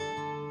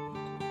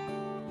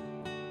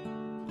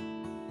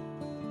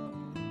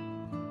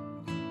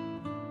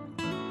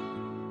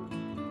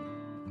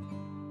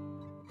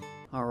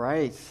All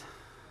right.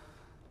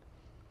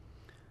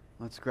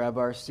 Let's grab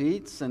our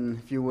seats, and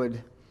if you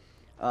would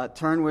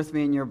turn with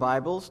me in your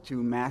Bibles to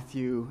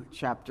Matthew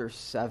chapter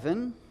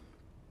 7.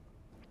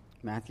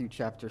 Matthew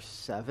chapter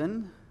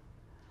 7.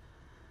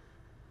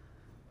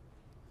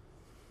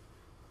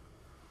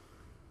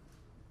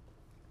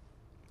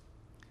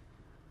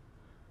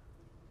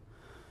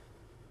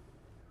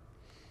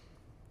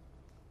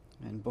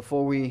 And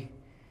before we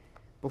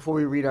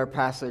read our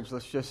passage,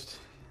 let's just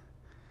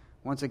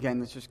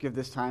give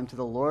this time to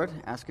the Lord.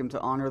 Ask Him to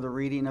honor the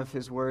reading of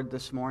His Word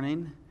this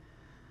morning.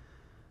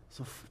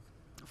 So,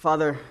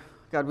 Father,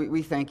 God,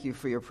 we thank You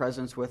for Your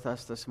presence with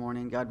us this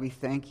morning. God, we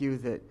thank You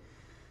that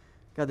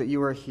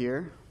You are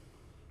here.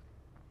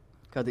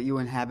 God, that You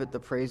inhabit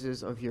the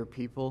praises of Your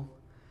people.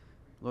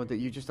 Lord, that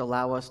You just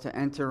allow us to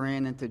enter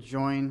in and to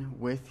join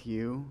with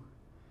You.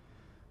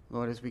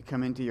 Lord, as we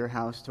come into Your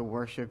house to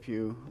worship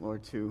You,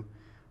 Lord, to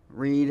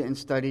read and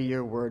study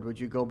Your Word, would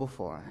You go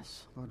before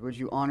us? Lord, would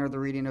You honor the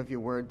reading of Your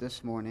Word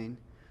this morning?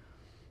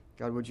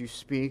 God, would You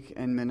speak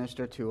and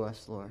minister to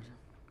us, Lord?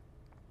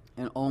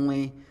 And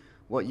only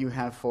what You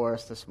have for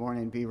us this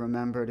morning be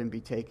remembered and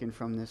be taken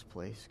from this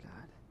place,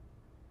 God.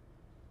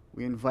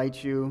 We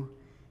invite You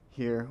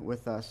here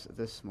with us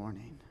this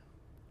morning.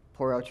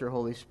 Pour out Your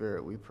Holy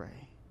Spirit, we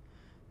pray.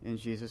 In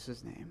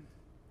Jesus' name,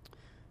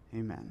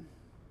 amen.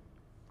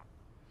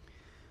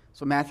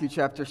 So Matthew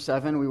chapter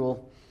 7, we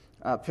will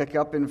pick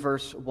up in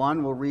verse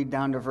 1. We'll read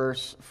down to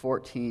verse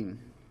 14.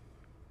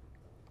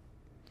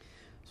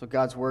 So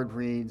God's word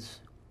reads,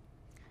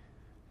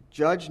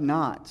 "Judge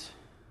not,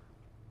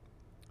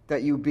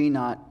 that you be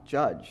not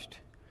judged.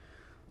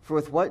 For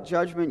with what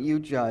judgment you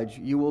judge,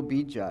 you will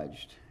be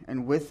judged.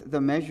 And with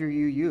the measure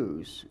you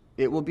use,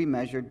 it will be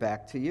measured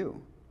back to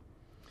you.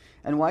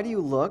 And why do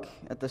you look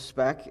at the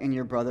speck in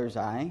your brother's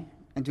eye,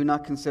 and do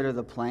not consider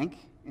the plank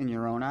in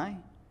your own eye?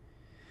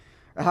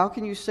 Or how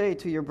can you say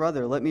to your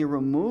brother, 'Let me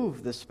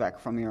remove the speck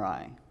from your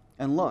eye,'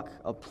 and look,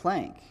 a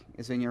plank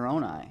is in your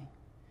own eye?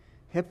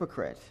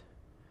 Hypocrite,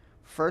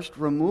 first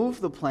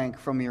remove the plank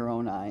from your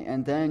own eye,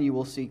 and then you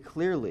will see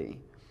clearly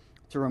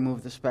to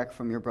remove the speck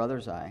from your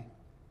brother's eye.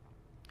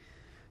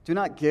 Do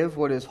not give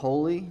what is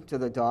holy to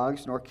the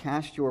dogs, nor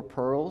cast your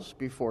pearls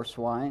before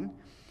swine,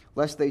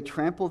 lest they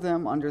trample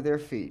them under their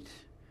feet,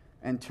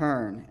 and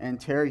turn and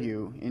tear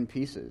you in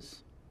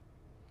pieces.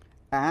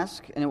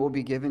 Ask, and it will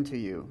be given to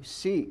you.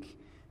 Seek,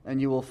 and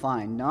you will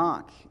find.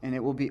 Knock, and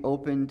it will be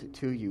opened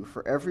to you.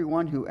 For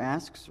everyone who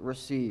asks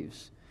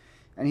receives,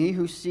 and he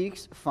who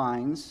seeks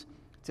finds.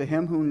 To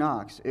him who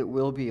knocks it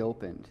will be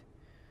opened.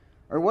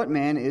 Or what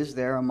man is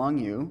there among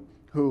you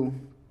who,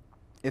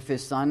 if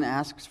his son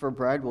asks for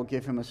bread, will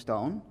give him a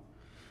stone?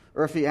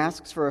 Or if he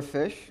asks for a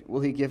fish,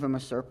 will he give him a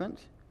serpent?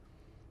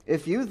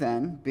 If you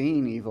then,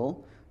 being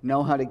evil,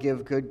 know how to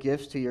give good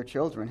gifts to your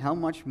children, how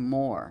much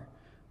more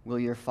will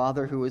your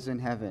Father who is in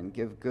heaven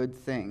give good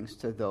things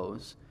to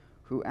those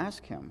who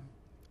ask Him?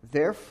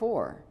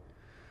 Therefore,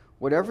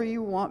 whatever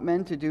you want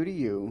men to do to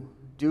you,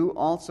 do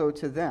also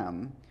to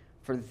them,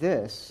 for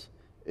this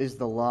is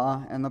the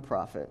law and the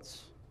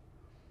prophets.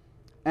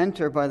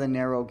 Enter by the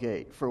narrow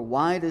gate, for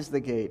wide is the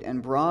gate,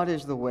 and broad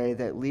is the way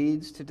that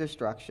leads to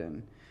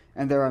destruction,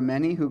 and there are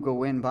many who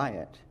go in by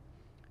it.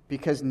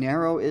 Because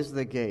narrow is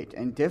the gate,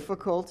 and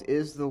difficult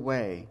is the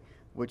way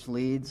which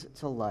leads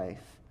to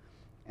life,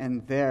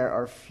 and there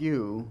are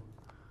few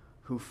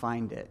who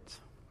find it."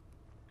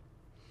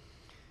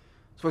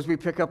 So as we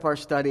pick up our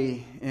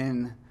study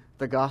in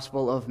the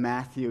Gospel of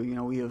Matthew,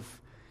 we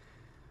have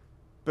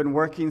been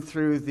working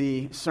through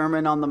the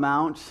Sermon on the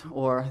Mount,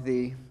 or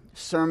the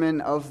Sermon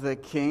of the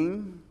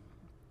King,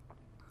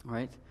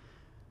 right?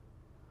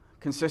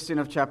 Consisting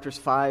of chapters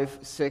 5,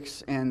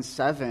 6, and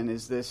 7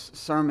 is this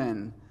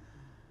sermon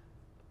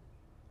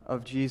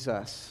of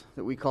Jesus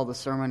that we call the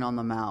Sermon on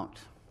the Mount.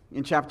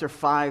 In chapter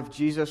 5,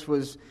 Jesus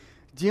was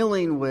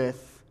dealing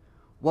with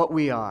what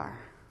we are.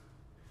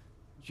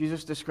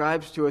 Jesus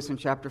describes to us in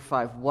chapter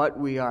 5 what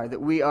we are,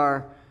 that we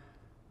are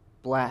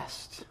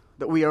blessed,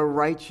 that we are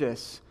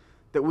righteous,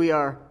 that we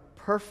are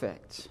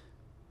perfect.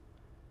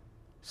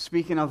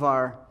 Speaking of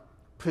our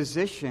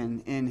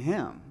position in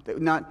Him,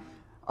 that not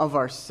of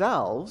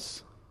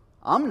ourselves,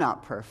 I'm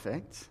not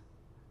perfect,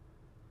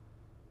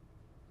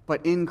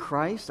 but in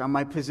Christ, on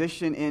my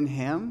position in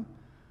Him,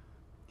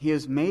 He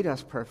has made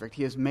us perfect,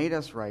 He has made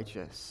us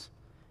righteous,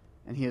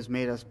 and He has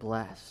made us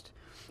blessed.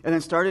 And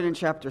then started in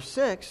chapter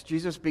 6,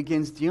 Jesus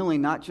begins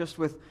dealing not just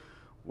with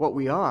what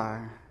we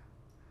are,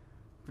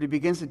 but He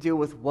begins to deal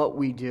with what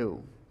we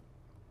do.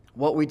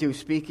 What we do,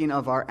 speaking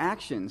of our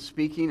actions,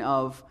 speaking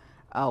of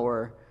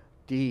our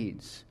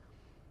deeds.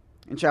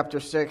 In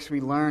chapter 6,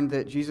 we learned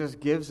that Jesus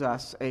gives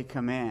us a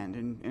command.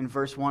 In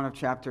verse 1 of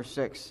chapter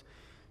 6,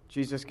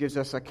 Jesus gives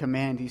us a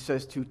command. He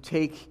says to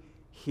take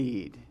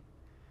heed,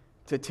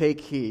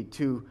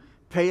 to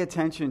pay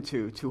attention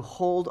to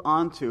hold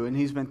on to. And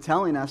He's been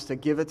telling us to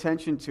give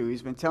attention to.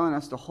 He's been telling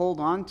us to hold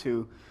on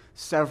to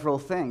several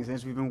things.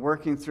 As we've been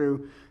working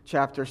through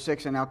chapter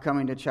 6 and now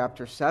coming to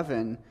chapter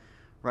 7,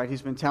 right,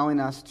 He's been telling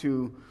us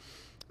to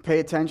pay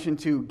attention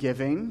to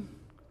giving,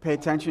 pay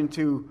attention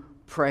to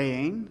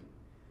praying,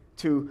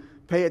 to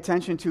pay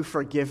attention to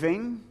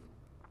forgiving,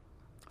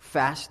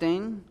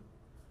 fasting,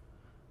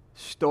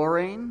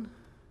 storing,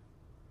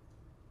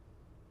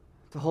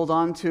 to hold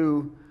on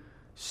to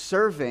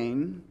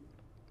serving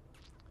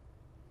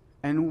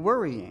and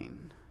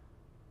worrying,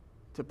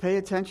 to pay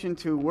attention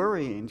to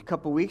worrying. A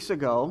couple weeks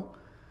ago,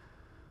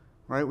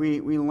 right, we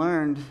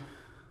learned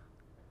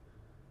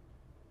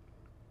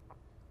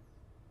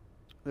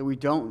that we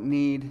don't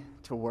need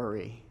to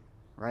worry,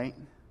 right?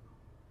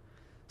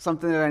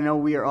 Something that I know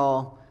we are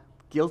all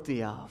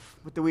guilty of,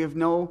 but that we have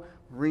no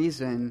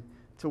reason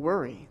to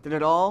worry, that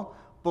it all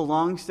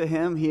belongs to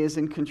Him. He is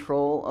in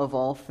control of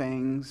all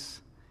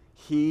things.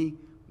 He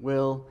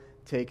will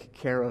take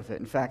care of it.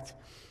 In fact,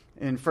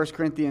 in 1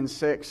 Corinthians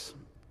 6,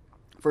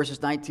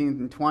 verses 19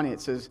 and 20,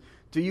 it says,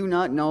 "Do you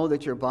not know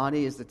that your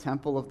body is the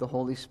temple of the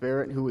Holy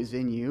Spirit who is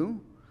in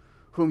you,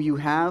 whom you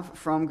have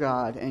from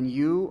God, and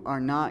you are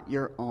not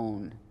your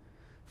own?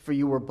 For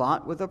you were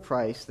bought with a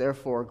price.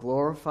 Therefore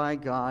glorify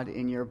God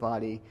in your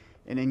body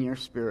and in your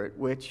spirit,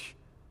 which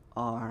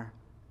are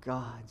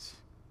God's."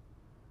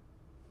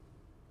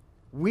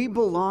 We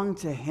belong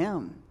to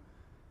Him,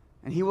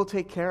 and He will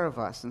take care of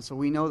us. And so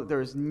we know that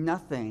there is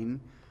nothing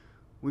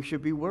we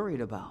should be worried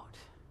about.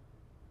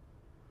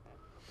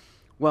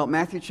 Well,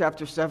 Matthew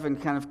chapter 7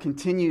 kind of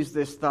continues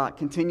this thought,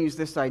 continues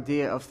this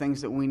idea of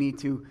things that we need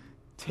to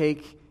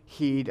take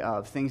heed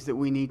of, things that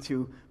we need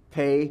to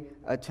pay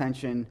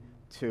attention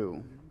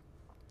to.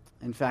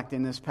 In fact,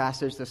 in this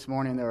passage this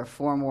morning, there are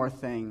 4 more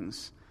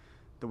things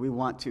that we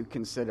want to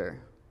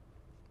consider.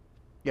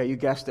 Yeah, you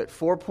guessed it.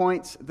 4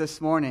 points this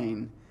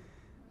morning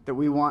that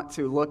we want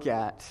to look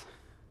at.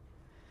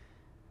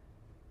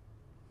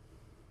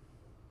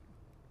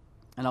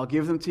 And I'll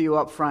give them to you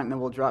up front, and then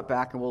we'll drop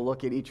back and we'll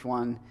look at each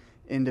one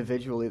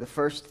individually. The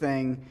first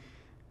thing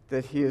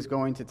that he is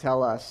going to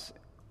tell us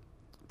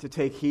to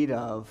take heed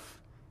of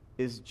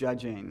is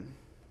judging.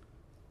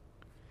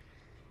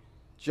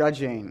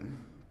 Judging.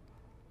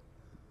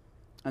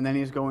 And then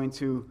he's going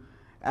to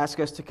ask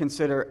us to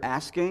consider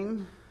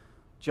asking,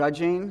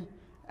 judging,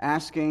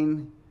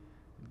 asking,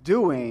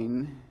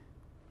 doing,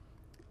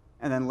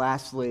 and then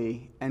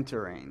lastly,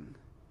 entering.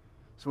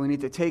 So we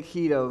need to take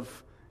heed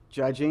of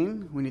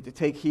judging. We need to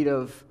take heed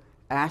of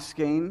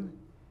asking.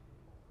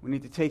 We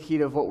need to take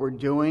heed of what we're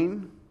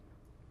doing.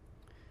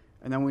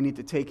 And then we need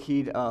to take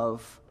heed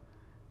of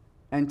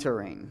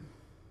entering.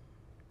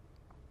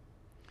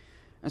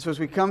 And so as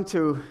we come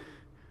to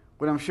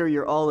what I'm sure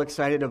you're all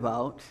excited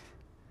about,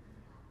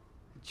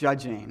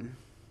 judging,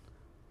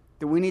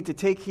 that we need to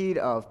take heed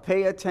of,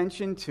 pay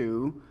attention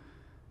to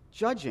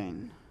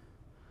judging.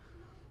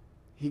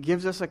 He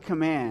gives us a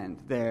command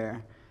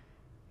there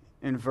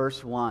in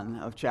verse 1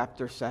 of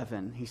chapter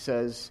 7. He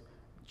says,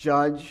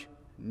 "Judge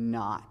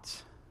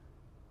not.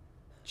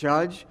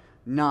 Judge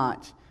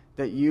not,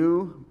 that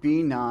you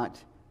be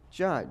not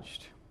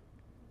judged."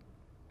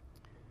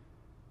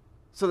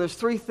 So there's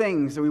 3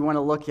 things that we want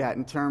to look at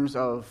in terms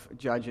of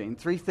judging.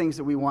 3 things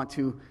that we want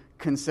to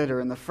consider.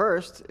 And the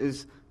first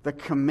is the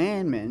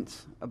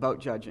commandment about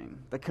judging.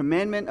 The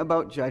commandment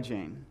about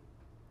judging.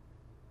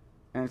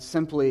 And it's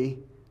simply,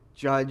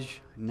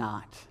 judge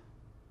not.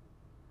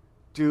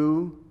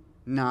 Do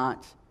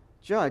not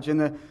judge.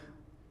 And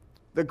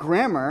the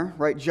grammar,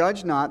 right,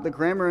 judge not, the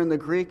grammar in the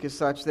Greek is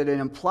such that it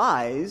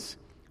implies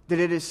that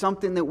it is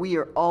something that we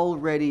are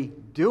already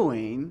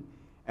doing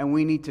and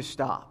we need to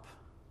stop.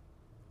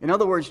 In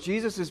other words,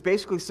 Jesus is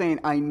basically saying,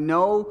 I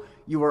know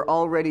you are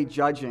already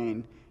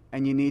judging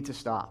and you need to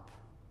stop.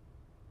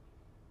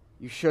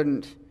 You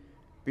shouldn't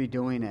be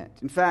doing it.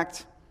 In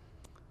fact,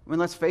 I mean,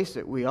 let's face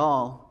it, we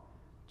all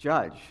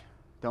judge,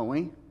 don't we?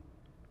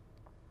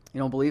 You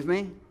don't believe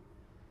me?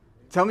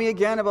 Tell me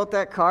again about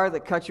that car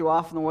that cut you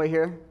off on the way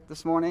here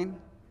this morning.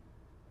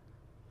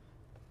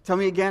 Tell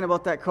me again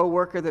about that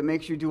coworker that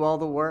makes you do all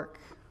the work.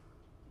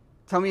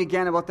 Tell me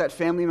again about that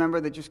family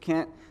member that just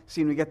can't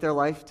seem to get their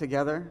life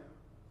together.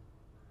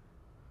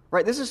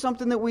 Right, this is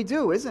something that we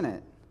do, isn't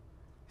it?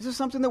 This is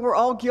something that we're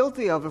all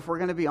guilty of if we're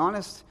going to be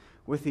honest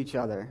with each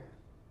other.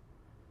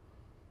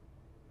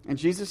 And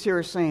Jesus here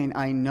is saying,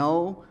 I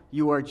know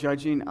you are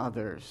judging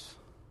others.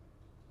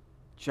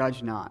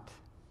 Judge not.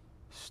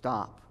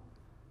 Stop.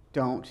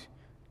 Don't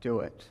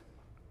do it.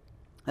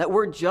 That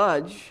word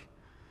judge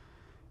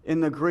in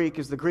the Greek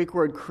is the Greek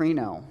word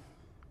krino.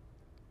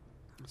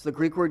 It's the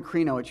Greek word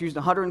krino. It's used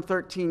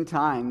 113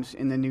 times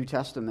in the New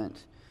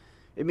Testament.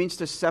 It means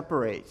to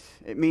separate.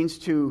 It means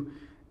to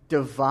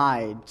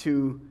divide,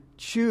 to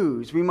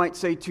choose. We might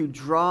say to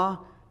draw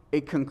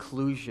a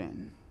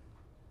conclusion.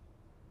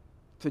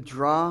 To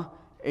draw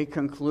a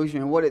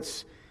conclusion. And what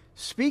it's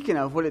speaking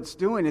of, what it's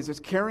doing is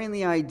it's carrying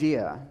the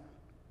idea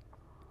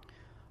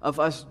of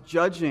us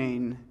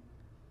judging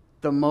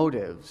the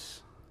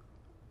motives.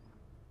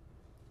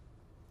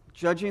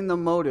 Judging the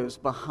motives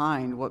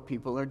behind what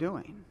people are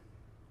doing.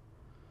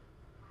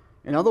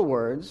 In other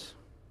words,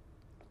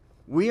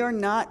 we are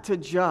not to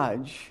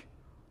judge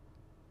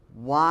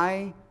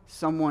why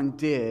someone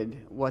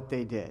did what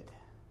they did.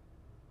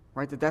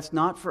 Right? That's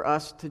not for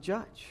us to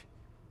judge.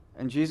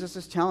 And Jesus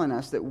is telling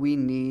us that we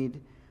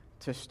need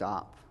to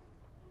stop.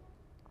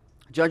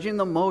 Judging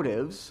the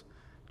motives,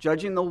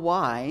 judging the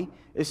why,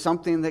 is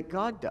something that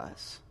God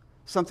does,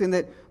 something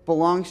that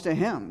belongs to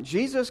Him.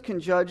 Jesus can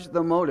judge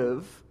the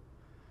motive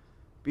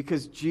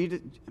because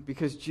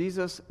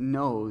Jesus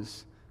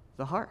knows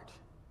the heart.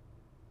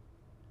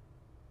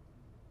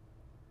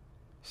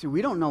 See,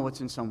 we don't know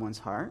what's in someone's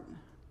heart.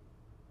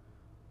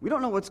 We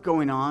don't know what's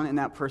going on in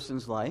that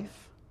person's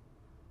life.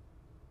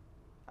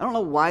 I don't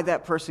know why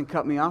that person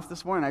cut me off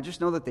this morning. I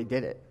just know that they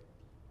did it,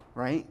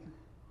 right?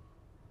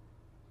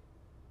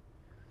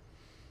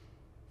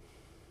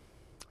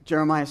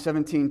 Jeremiah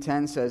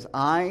 17:10 says,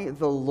 I,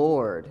 the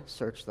Lord,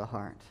 search the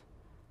heart.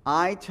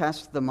 I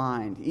test the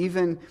mind,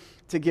 even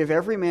to give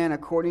every man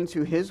according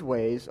to his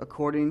ways,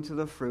 according to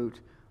the fruit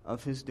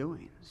of his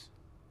doings.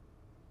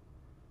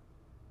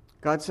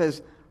 God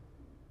says,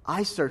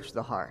 I search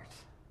the heart.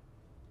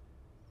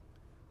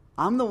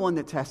 I'm the one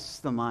that tests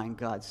the mind,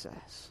 God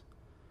says.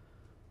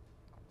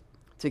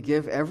 To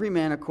give every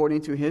man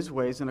according to his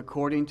ways and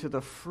according to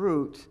the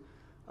fruit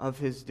of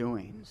his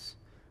doings.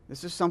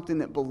 This is something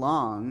that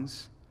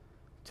belongs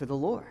to the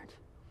Lord.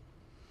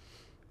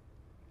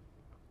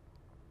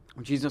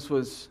 When Jesus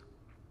was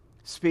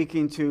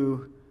speaking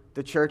to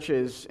the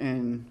churches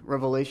in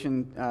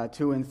Revelation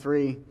 2 and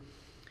 3,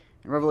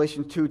 in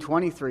Revelation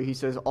 2:23, he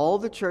says, all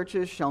the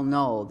churches shall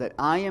know that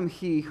I am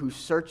he who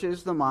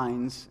searches the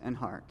minds and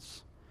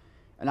hearts,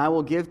 and I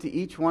will give to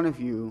each one of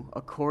you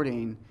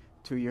according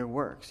to your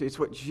works. It's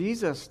what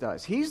Jesus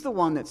does. He's the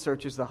one that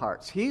searches the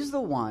hearts. He's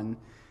the one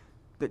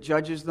that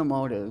judges the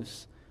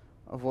motives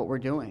of what we're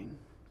doing.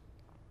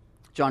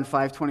 John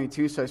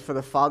 5:22 says, for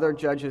the Father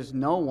judges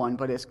no one,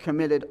 but has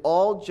committed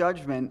all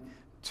judgment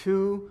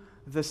to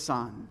the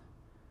Son.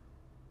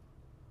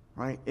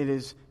 Right? It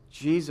is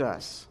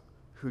Jesus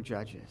who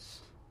judges.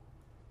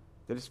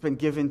 That it's been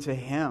given to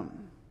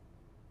Him.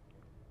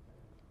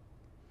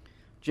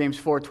 James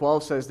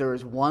 4:12 says, there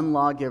is one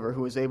lawgiver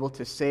who is able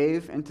to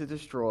save and to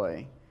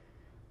destroy.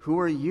 Who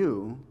are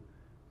you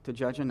to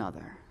judge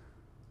another?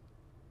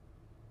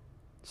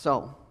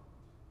 So,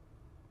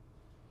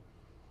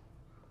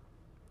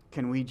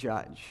 can we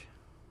judge?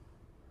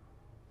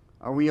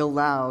 Are we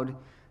allowed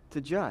to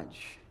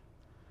judge?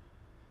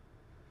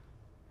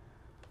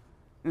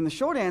 And the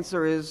short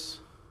answer is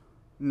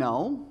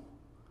no,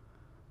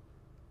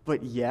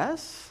 but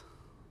yes.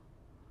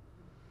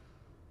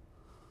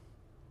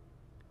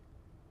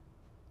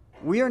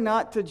 We are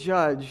not to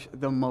judge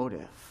the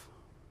motive.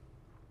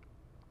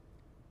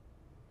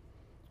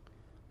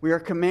 We are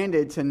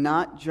commanded to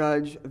not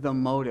judge the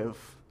motive,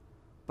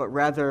 but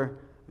rather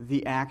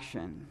the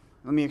action.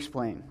 Let me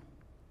explain.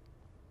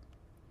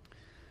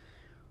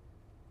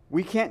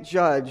 We can't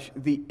judge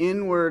the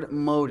inward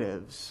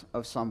motives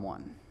of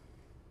someone,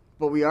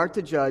 but we are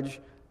to judge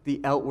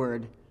the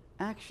outward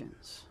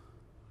actions.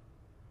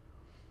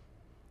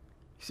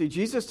 See,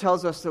 Jesus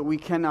tells us that we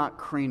cannot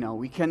krino,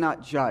 we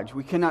cannot judge,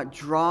 we cannot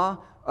draw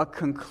a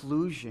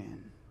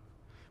conclusion.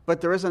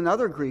 But there is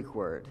another Greek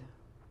word.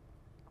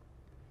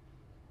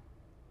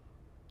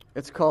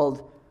 It's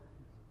called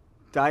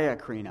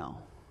diakrino.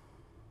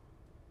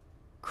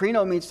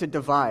 Krino means to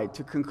divide,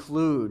 to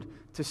conclude,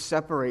 to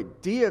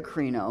separate.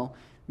 Diakrino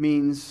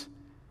means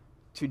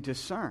to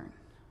discern,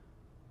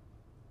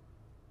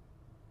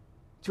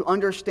 to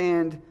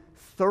understand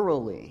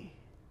thoroughly.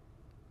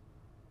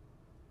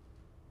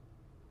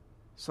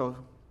 So,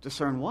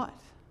 discern what?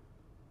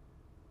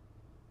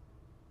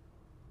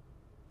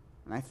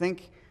 And I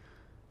think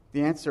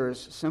the answer is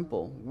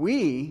simple.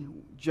 We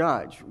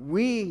judge,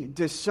 we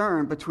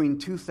discern between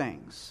two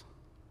things.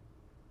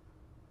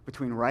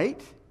 Between right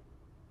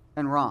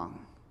and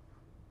wrong.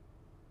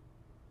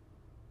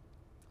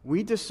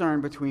 We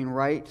discern between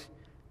right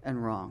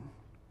and wrong.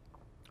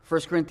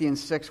 1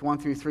 Corinthians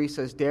 6:1-3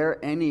 says, dare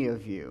any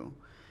of you,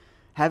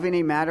 having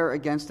a matter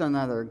against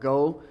another,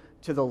 go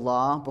to the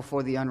law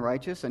before the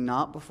unrighteous and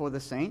not before the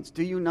saints?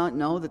 Do you not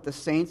know that the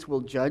saints will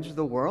judge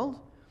the world?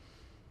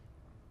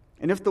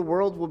 And if the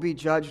world will be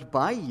judged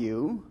by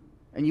you,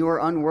 and you are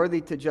unworthy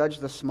to judge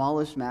the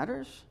smallest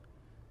matters,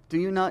 do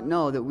you not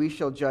know that we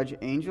shall judge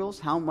angels?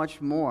 How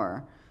much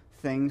more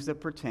things that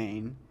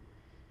pertain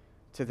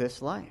to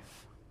this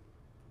life?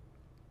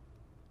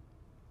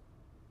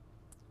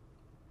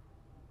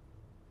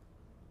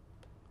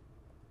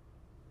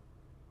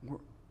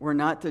 We're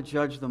not to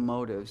judge the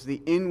motives,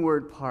 the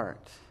inward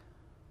part.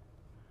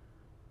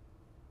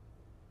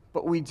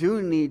 But we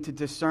do need to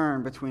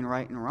discern between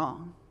right and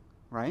wrong,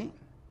 right?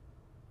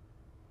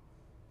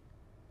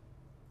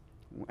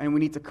 And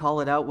we need to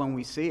call it out when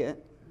we see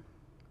it.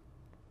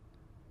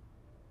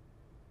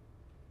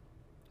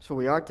 So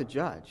we are to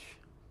judge,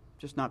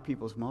 just not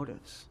people's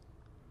motives.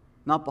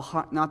 Not the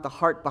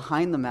heart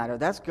behind the matter.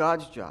 That's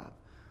God's job.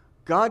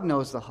 God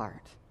knows the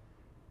heart.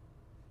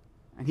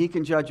 And He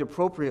can judge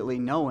appropriately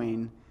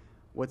knowing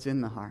what's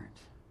in the heart.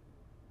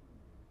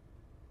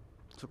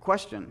 So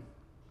question.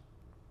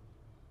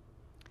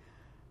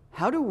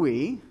 How do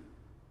we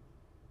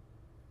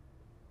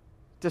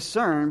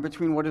discern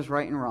between what is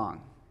right and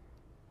wrong?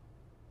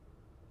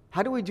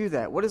 How do we do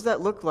that? What does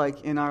that look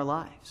like in our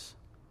lives?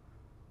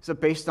 Is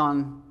it based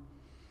on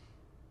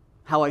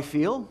how I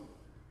feel?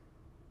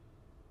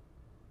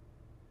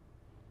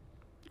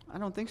 I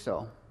don't think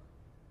so.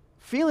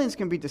 Feelings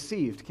can be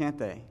deceived, can't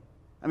they?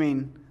 I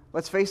mean,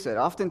 let's face it,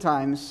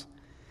 oftentimes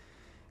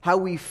how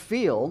we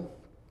feel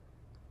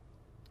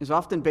is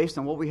often based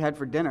on what we had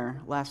for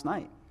dinner last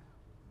night.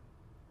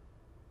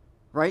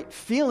 Right?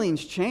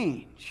 Feelings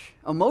change.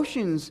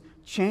 Emotions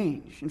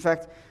change. In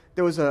fact,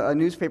 there was a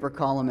newspaper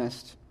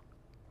columnist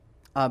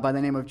by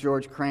the name of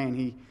George Crane.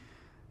 He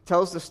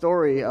tells the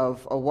story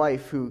of a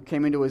wife who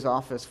came into his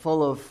office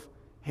full of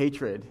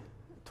hatred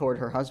toward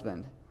her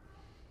husband.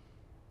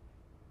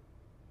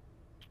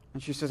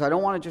 And she says, I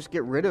don't want to just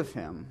get rid of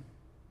him.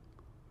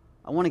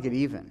 I want to get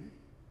even.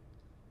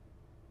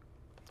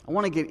 I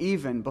want to get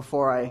even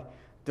before I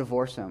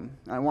divorce him.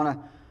 I want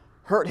to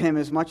hurt him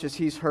as much as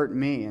he's hurt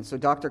me. And so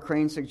Dr.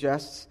 Crane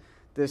suggests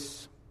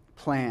this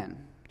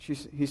plan.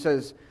 He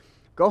says,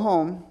 go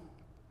home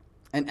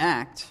and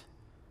act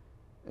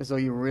as though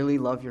you really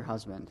love your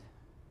husband.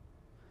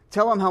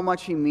 Tell him how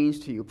much he means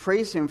to you.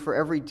 Praise him for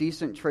every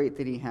decent trait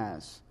that he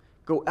has.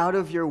 Go out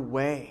of your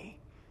way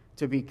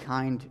to be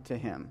kind to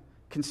him.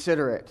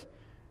 Considerate.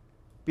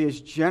 Be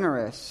as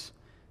generous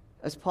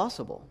as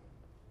possible.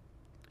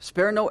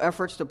 Spare no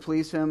efforts to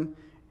please him,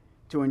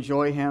 to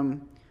enjoy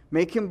him.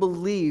 Make him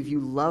believe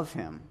you love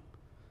him.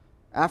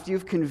 After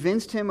you've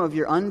convinced him of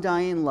your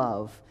undying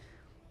love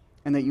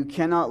and that you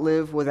cannot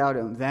live without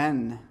him,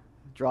 then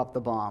drop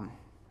the bomb.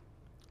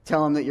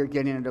 Tell him that you're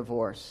getting a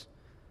divorce.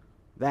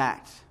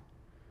 That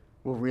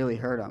will really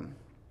hurt him.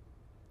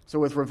 So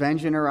with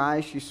revenge in her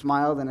eyes, she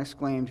smiled and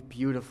exclaimed,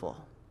 beautiful,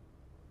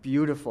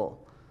 beautiful.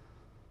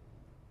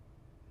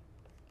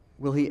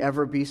 Will he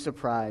ever be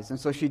surprised? And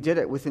so she did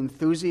it with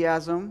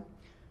enthusiasm,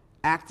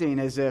 acting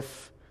as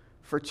if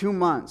for 2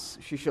 months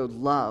she showed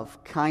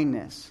love,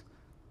 kindness,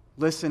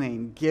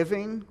 listening,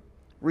 giving,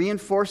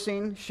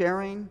 reinforcing,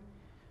 sharing.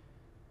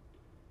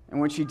 And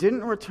when she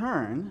didn't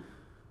return,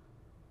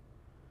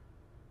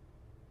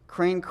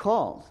 Crane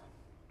called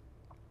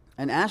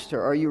and asked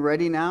her, are you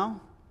ready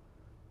now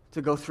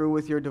to go through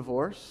with your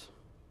divorce?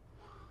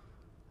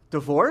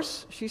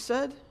 Divorce, she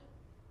said?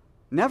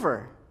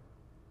 Never.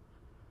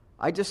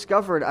 I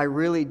discovered I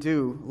really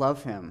do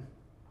love him.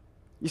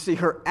 You see,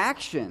 her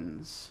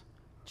actions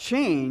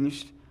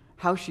changed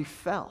how she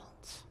felt.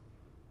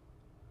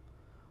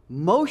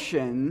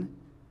 Motion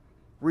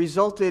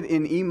resulted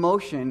in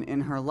emotion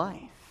in her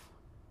life.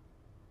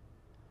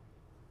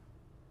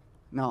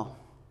 No,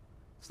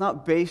 it's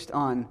not based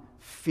on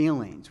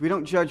feelings. We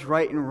don't judge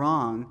right and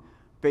wrong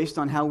based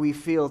on how we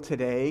feel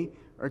today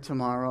or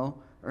tomorrow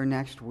or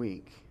next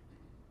week.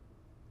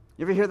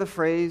 You ever hear the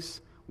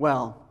phrase,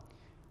 well,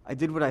 I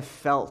did what I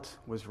felt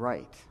was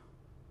right?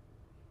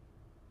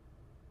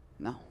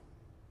 No.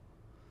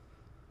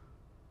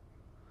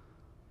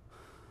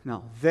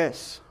 No,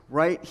 this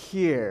right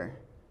here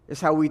is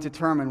how we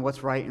determine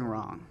what's right and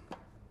wrong.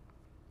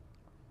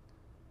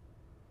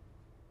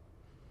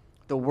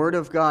 The Word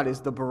of God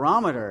is the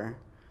barometer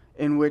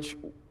in which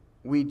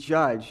we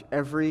judge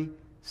every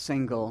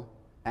single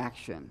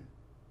action.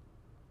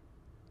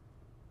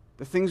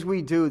 The things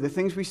we do, the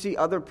things we see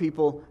other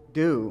people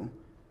do,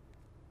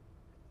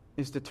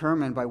 is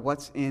determined by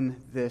what's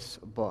in this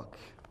book.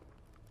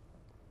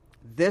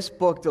 This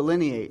book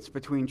delineates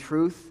between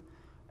truth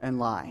and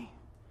lie,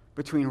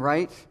 between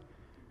right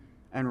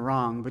and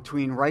wrong,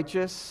 between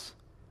righteous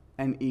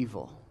and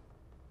evil.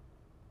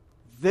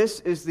 This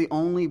is the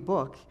only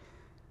book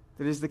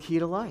that is the key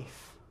to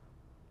life.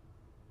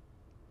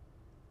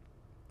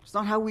 It's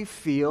not how we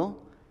feel.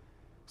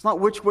 It's not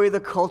which way the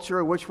culture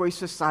or which way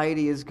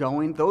society is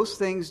going. Those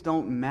things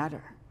don't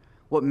matter.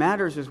 What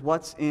matters is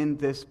what's in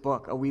this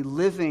book. Are we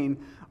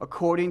living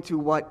according to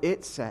what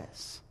it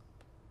says?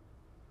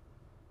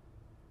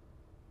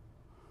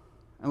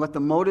 And let the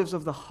motives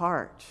of the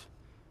heart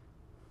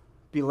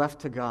be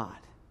left to God.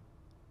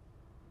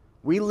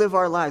 We live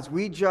our lives.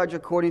 We judge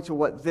according to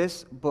what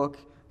this book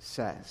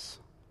says.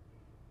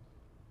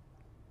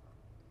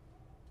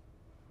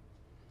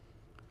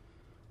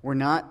 We're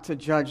not to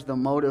judge the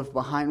motive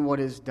behind what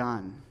is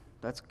done.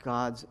 That's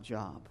God's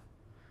job.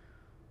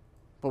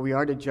 But we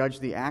are to judge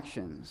the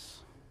actions.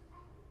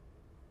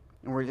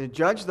 And we're to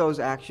judge those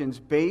actions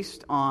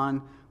based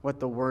on what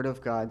the Word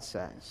of God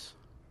says.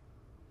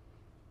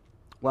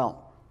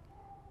 Well,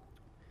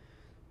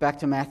 back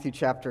to Matthew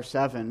chapter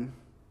 7.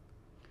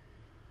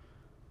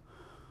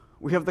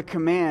 We have the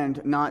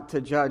command not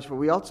to judge, but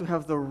we also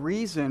have the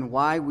reason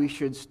why we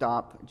should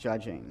stop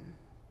judging.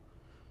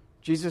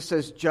 Jesus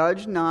says,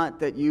 judge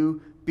not that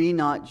you be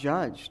not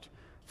judged.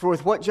 For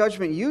with what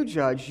judgment you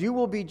judge, you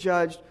will be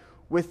judged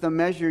with the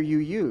measure you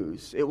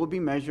use. It will be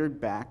measured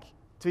back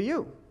to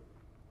you.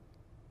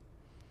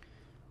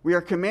 We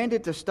are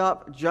commanded to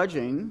stop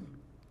judging,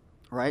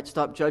 right?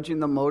 Stop judging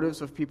the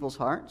motives of people's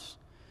hearts,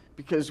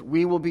 because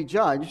we will be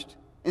judged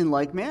in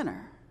like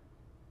manner.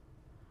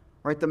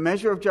 Right? The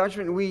measure of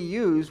judgment we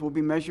use will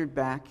be measured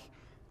back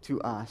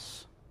to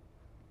us.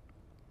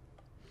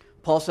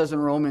 Paul says in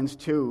Romans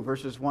 2,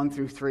 verses 1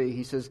 through 3,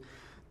 he says,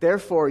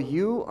 "Therefore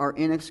you are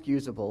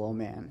inexcusable, O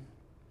man,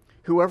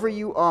 whoever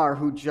you are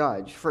who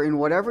judge, for in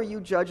whatever you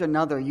judge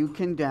another, you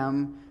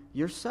condemn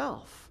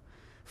yourself.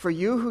 For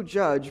you who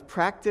judge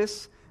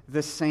practice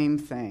the same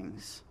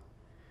things.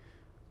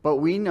 But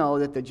we know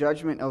that the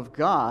judgment of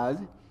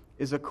God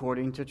is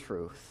according to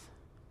truth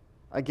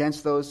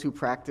against those who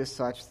practice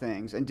such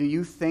things. And do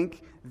you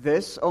think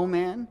this, O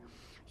man?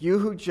 You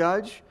who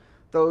judge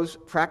those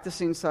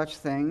practicing such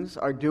things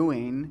are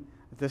doing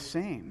the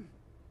same,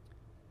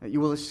 that you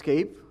will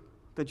escape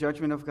the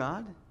judgment of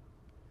God?"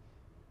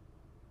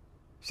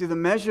 See, the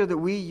measure that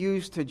we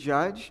use to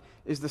judge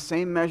is the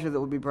same measure that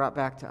will be brought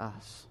back to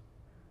us.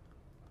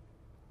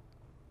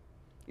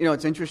 You know,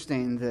 it's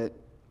interesting that,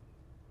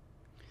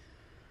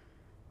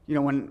 you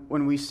know,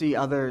 when we see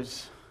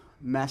others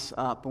mess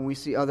up, when we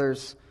see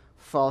others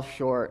fall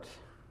short,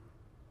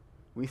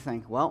 we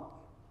think, well,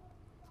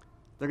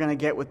 they're going to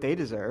get what they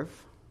deserve.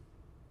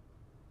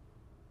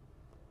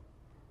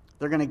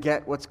 They're going to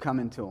get what's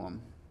coming to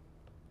them.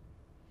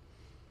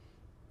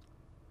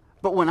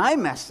 But when I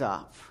mess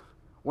up,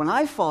 when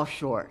I fall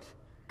short,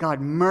 God,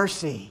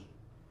 mercy.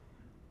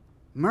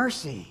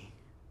 Mercy.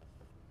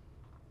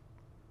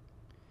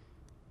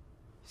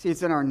 See,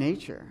 it's in our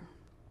nature.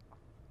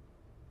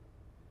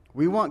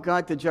 We want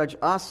God to judge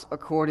us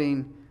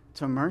according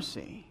to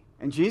mercy.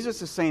 And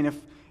Jesus is saying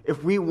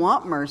if we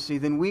want mercy,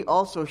 then we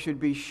also should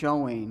be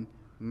showing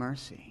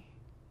mercy.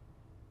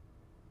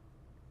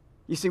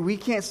 You see, we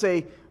can't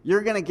say,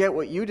 you're going to get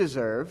what you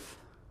deserve,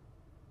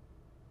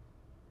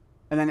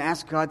 and then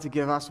ask God to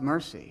give us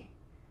mercy.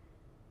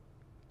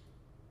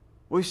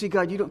 Well, you see,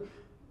 God, you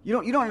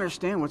don't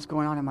understand what's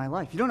going on in my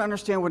life. You don't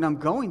understand what I'm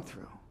going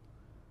through.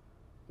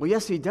 Well,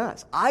 yes, He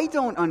does. I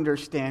don't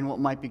understand what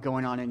might be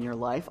going on in your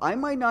life. I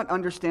might not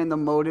understand the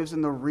motives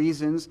and the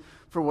reasons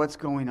for what's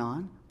going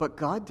on, but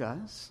God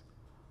does.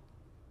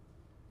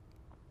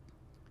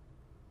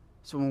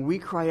 So when we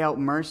cry out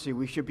mercy,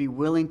 we should be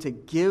willing to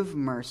give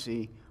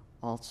mercy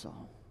also.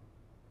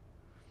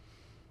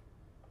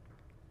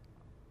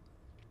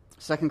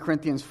 2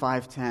 Corinthians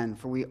 5:10,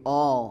 "For we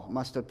all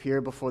must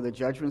appear before the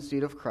judgment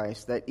seat of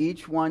Christ, that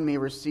each one may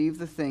receive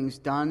the things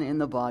done in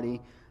the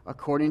body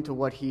according to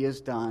what he has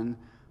done,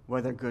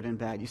 whether good and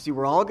bad." You see,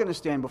 we're all going to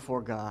stand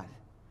before God,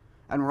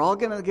 and we're all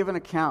going to give an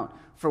account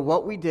for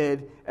what we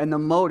did and the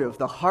motive,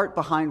 the heart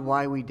behind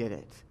why we did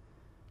it.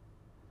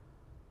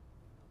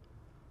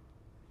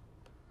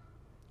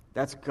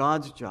 That's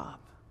God's job.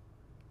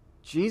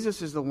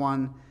 Jesus is the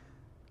one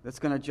that's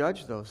going to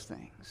judge those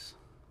things.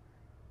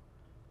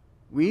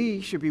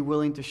 We should be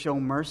willing to show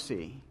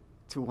mercy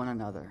to one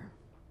another.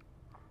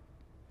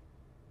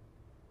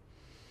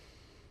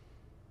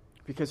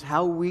 Because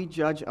how we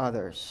judge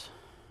others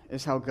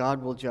is how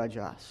God will judge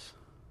us.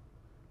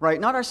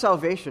 Right? Not our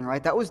salvation,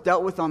 right? That was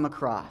dealt with on the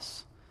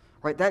cross.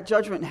 Right? That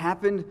judgment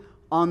happened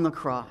on the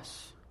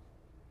cross.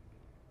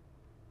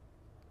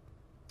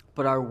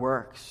 But our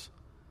works,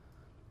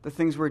 the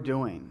things we're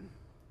doing,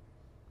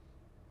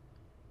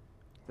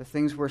 the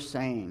things we're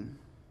saying.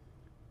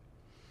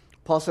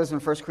 Paul says in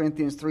 1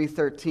 Corinthians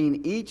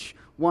 3:13, "Each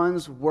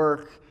one's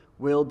work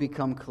will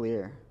become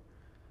clear,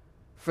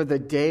 for the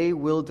day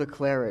will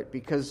declare it,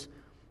 because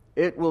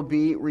it will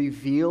be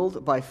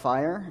revealed by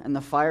fire, and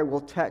the fire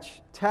will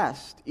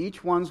test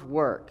each one's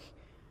work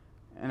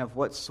and of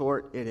what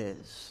sort it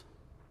is."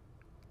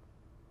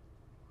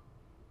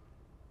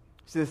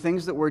 See, the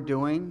things that we're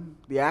doing,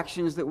 the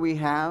actions that we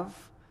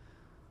have,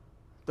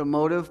 the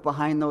motive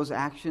behind those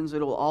actions,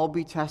 it'll all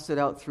be tested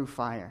out through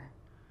fire.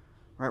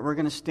 Right? We're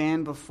going to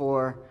stand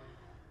before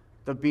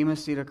the bema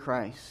seat of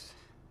Christ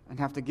and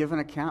have to give an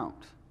account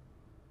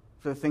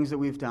for the things that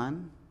we've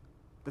done,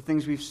 the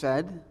things we've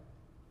said,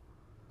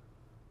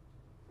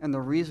 and the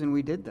reason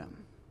we did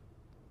them.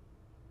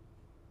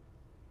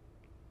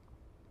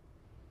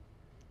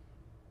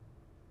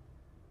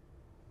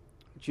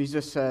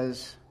 Jesus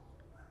says,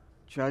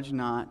 "Judge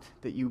not,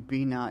 that you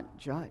be not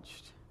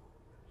judged.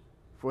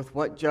 For with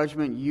what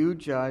judgment you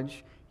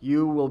judge,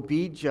 you will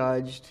be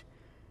judged,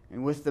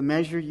 and with the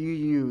measure you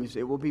use,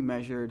 it will be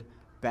measured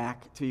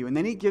back to you." And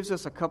then he gives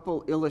us a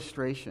couple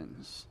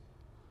illustrations.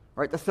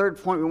 Right? The third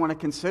point we want to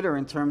consider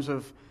in terms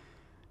of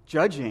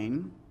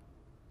judging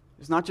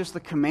is not just the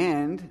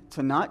command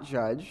to not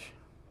judge.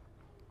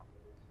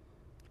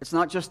 It's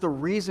not just the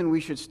reason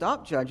we should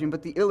stop judging,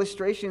 but the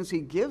illustrations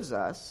he gives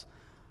us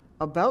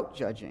about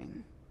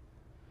judging.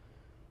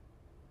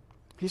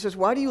 He says,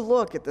 "Why do you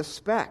look at the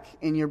speck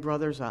in your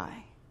brother's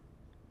eye?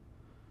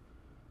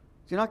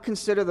 Do you not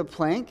consider the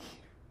plank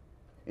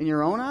in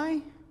your own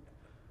eye?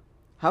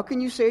 How can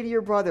you say to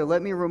your brother,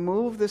 'Let me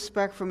remove the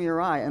speck from your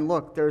eye,' and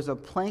look, there's a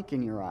plank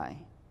in your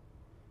eye?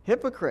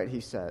 Hypocrite," he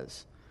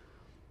says.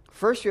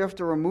 "First you have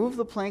to remove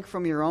the plank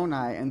from your own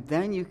eye, and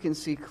then you can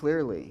see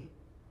clearly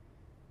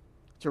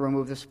to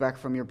remove the speck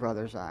from your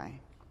brother's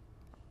eye."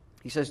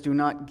 He says, "Do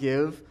not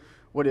give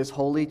what is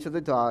holy to the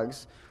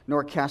dogs,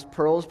 nor cast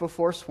pearls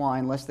before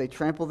swine, lest they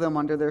trample them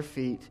under their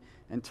feet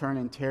and turn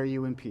and tear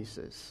you in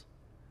pieces."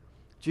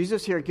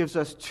 Jesus here gives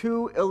us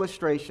two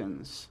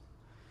illustrations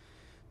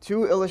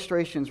Two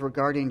illustrations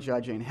regarding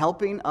judging: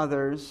 helping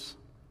others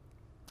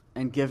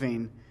and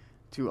giving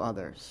to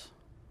others.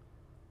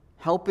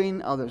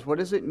 Helping others. What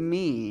does it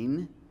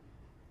mean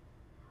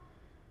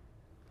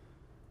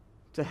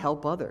to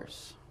help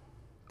others?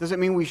 Does it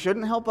mean we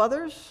shouldn't help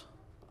others?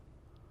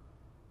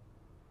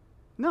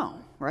 No,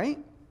 right?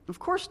 Of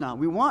course not.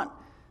 We want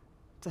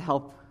to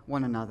help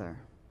one another.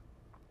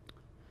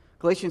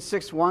 Galatians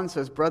 6:1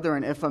 says,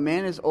 "Brethren, if a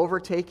man is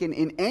overtaken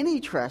in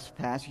any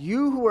trespass,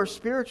 you who are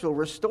spiritual,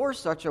 restore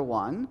such a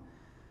one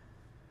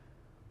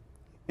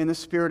in the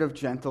spirit of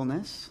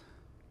gentleness,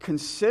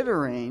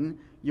 considering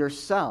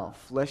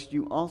yourself, lest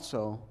you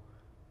also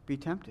be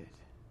tempted."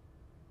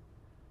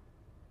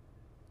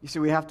 You see,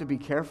 we have to be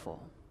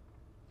careful.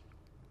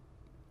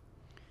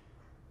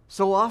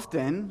 So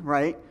often,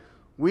 right,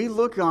 we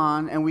look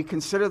on and we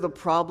consider the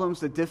problems,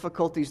 the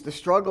difficulties, the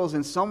struggles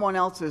in someone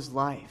else's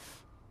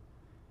life,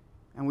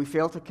 and we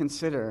fail to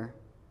consider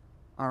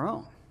our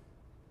own.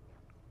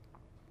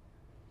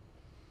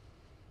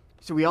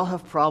 So we all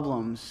have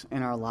problems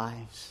in our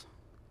lives.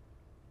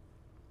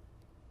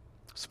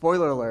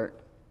 Spoiler alert,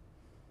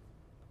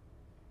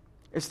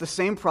 it's the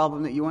same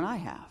problem that you and I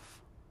have.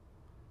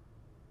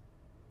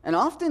 And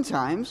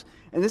oftentimes,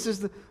 and this is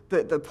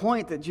the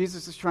point that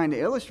Jesus is trying to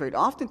illustrate,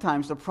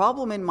 oftentimes the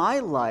problem in my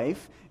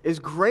life is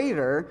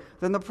greater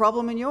than the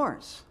problem in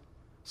yours.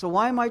 So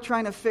why am I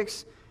trying to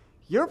fix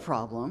your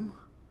problem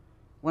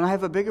when I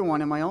have a bigger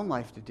one in my own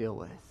life to deal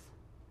with?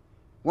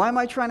 Why am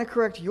I trying to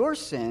correct your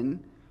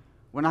sin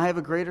when I have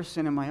a greater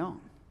sin in my own?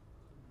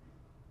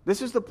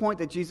 This is the point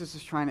that Jesus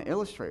is trying to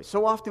illustrate.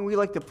 So often we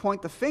like to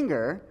point the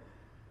finger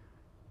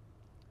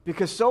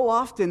because so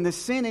often the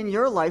sin in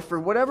your life, for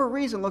whatever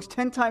reason, looks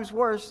 10 times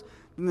worse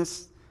than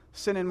this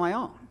sin in my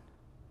own.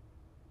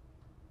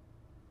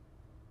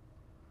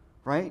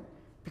 Right?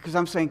 Because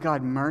I'm saying,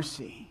 God,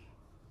 mercy.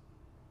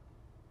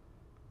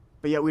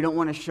 But yet we don't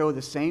want to show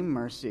the same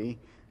mercy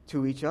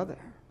to each other.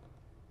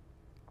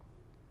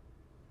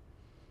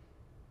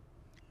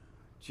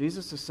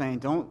 Jesus is saying,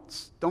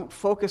 don't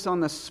focus on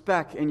the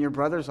speck in your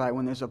brother's eye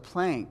when there's a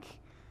plank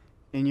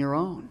in your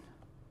own.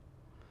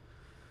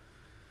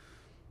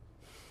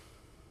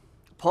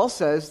 Paul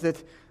says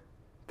that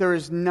there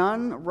is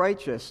none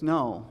righteous,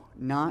 no,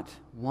 not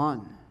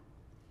one.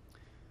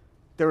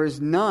 There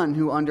is none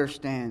who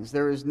understands.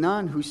 There is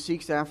none who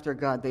seeks after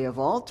God. They have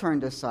all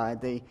turned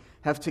aside. They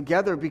have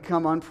together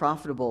become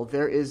unprofitable.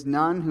 There is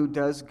none who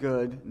does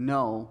good,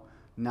 no,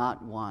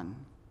 not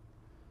one.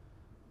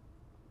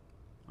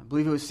 I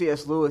believe it was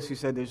C.S. Lewis who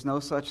said there's no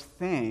such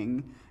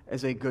thing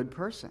as a good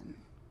person.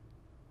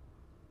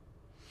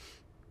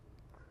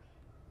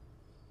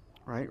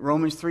 Right?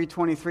 Romans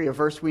 3:23, a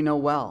verse we know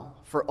well.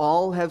 For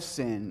all have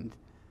sinned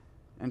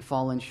and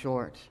fallen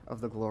short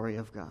of the glory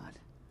of God.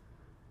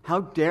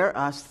 How dare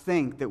us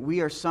think that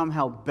we are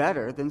somehow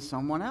better than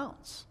someone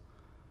else?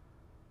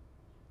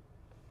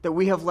 That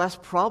we have less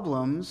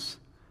problems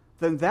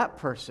than that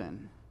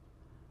person?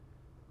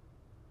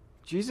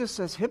 Jesus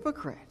says,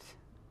 hypocrite.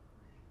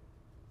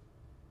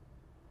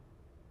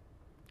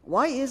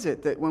 Why is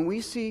it that when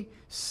we see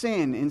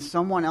sin in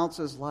someone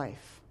else's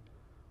life,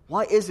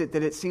 why is it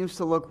that it seems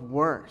to look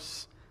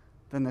worse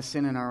than the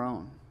sin in our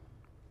own?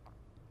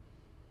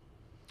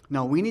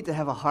 No, we need to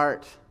have a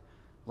heart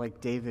like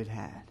David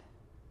had.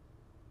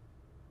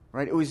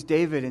 Right? It was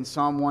David in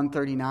Psalm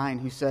 139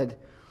 who said,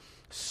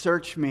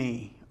 "Search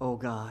me, O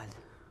God.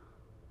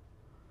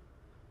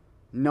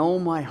 Know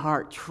my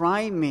heart.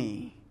 Try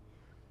me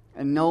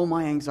and know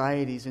my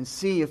anxieties and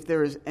see if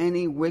there is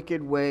any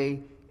wicked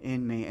way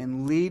in me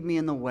and lead me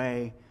in the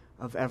way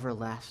of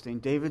everlasting."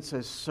 David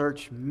says,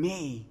 search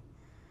me.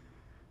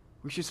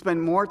 We should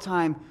spend more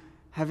time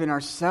having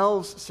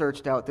ourselves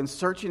searched out than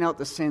searching out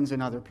the sins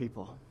in other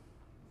people.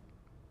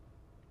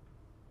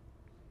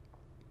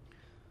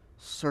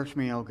 Search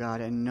me, O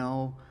God, and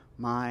know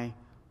my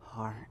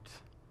heart.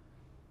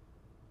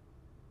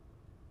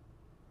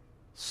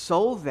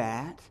 So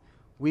that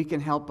we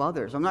can help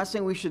others. I'm not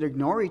saying we should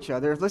ignore each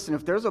other. Listen,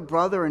 if there's a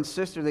brother and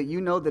sister that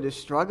you know that is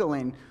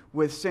struggling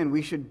with sin,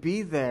 we should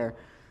be there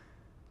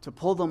to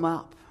pull them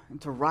up and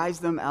to rise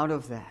them out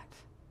of that.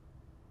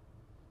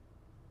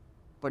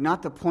 But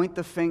not to point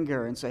the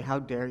finger and say, how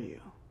dare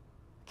you?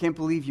 Can't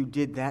believe you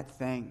did that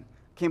thing.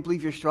 Can't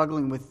believe you're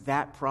struggling with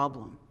that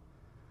problem.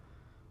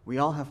 We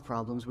all have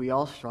problems. We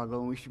all struggle.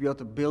 And we should be able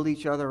to build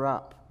each other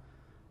up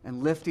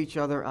and lift each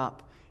other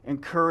up.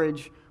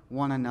 Encourage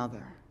one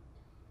another.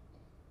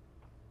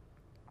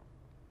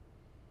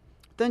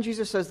 Then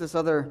Jesus says this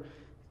other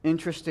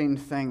interesting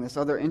thing, this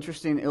other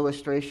interesting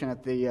illustration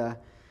at the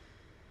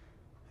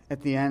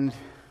end.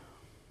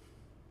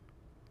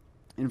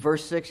 In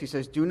verse 6, he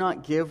says, "Do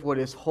not give what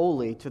is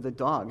holy to the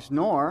dogs,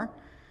 nor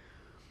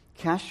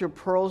cast your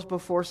pearls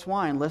before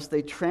swine, lest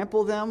they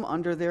trample them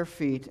under their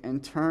feet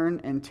and turn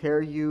and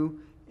tear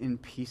you in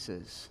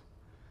pieces."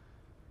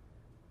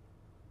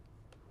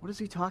 What is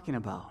he talking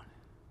about?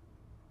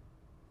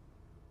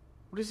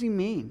 What does he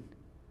mean?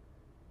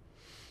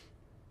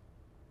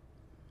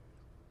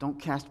 Don't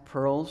cast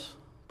pearls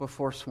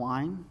before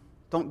swine.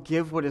 Don't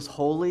give what is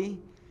holy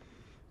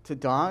to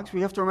dogs,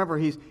 we have to remember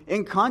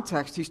in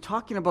context, he's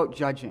talking about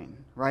judging,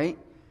 right?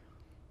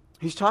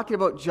 He's talking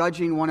about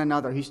judging one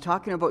another. He's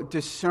talking about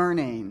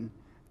discerning,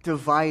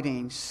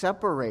 dividing,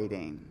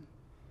 separating,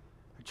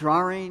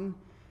 drawing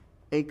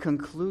a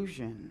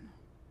conclusion.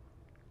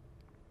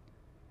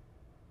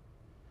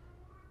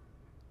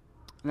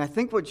 And I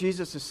think what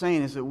Jesus is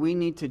saying is that we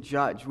need to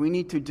judge. We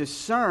need to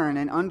discern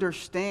and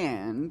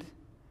understand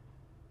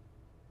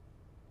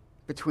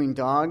between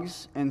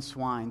dogs and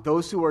swine.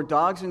 Those who are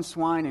dogs and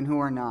swine and who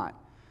are not.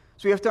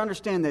 So we have to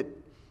understand that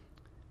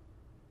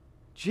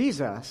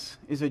Jesus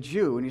is a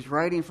Jew, and he's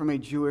writing from a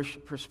Jewish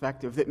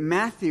perspective. That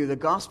Matthew, the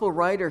gospel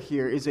writer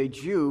here, is a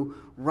Jew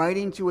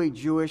writing to a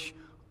Jewish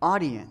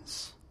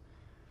audience.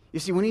 You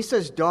see, when he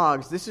says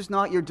dogs, this is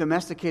not your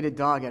domesticated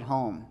dog at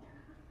home.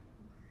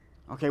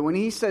 Okay, when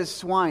he says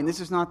swine, this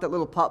is not that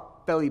little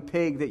pot-bellied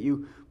pig that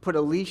you put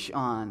a leash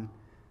on.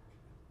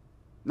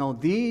 No,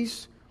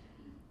 these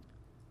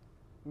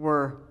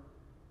were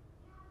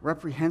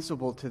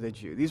reprehensible to the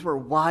Jew. These were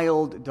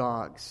wild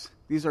dogs.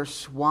 These are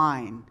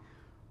swine.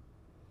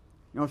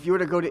 You know, if you were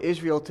to go to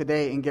Israel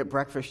today and get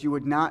breakfast, you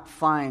would not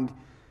find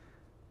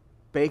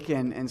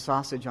bacon and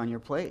sausage on your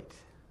plate.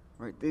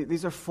 Right?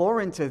 These are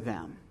foreign to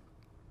them.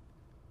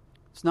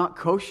 It's not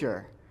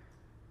kosher.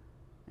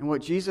 And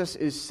what Jesus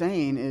is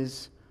saying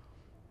is,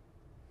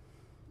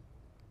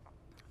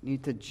 you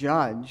need to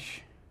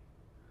judge.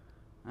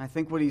 And I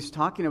think what he's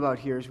talking about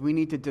here is we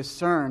need to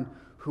discern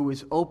who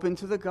is open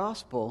to the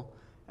gospel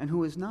and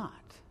who is not.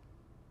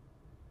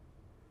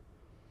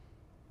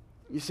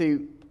 You see,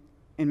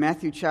 in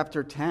Matthew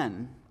chapter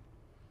 10,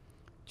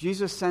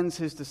 Jesus sends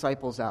his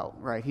disciples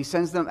out, right? He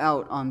sends them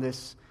out on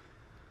this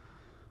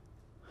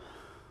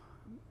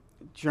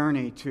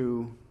journey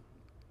to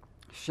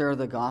share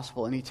the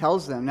gospel. And he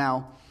tells them,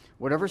 now,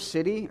 whatever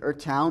city or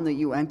town that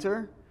you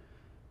enter,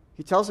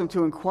 he tells them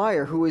to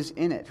inquire who is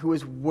in it, who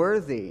is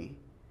worthy,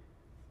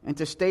 and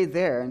to stay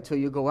there until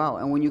you go out.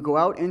 And when you go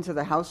out into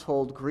the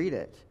household, greet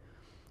it.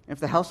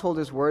 If the household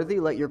is worthy,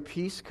 let your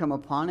peace come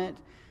upon it.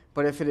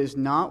 But if it is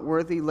not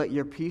worthy, let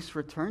your peace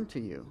return to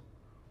you.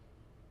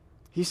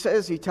 He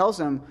tells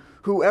them,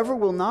 whoever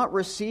will not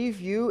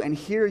receive you and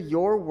hear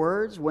your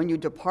words, when you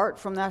depart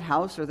from that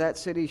house or that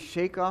city,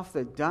 shake off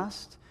the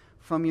dust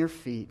from your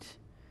feet.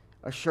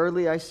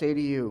 Assuredly, I say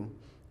to you,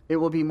 it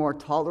will be more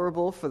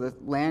tolerable for the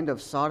land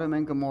of Sodom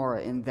and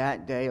Gomorrah in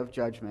that day of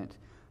judgment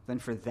than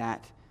for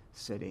that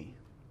city.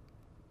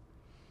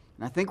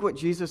 And I think what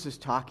Jesus is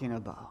talking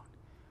about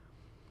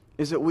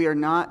is that we are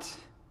not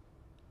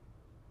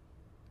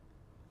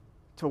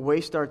to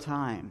waste our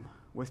time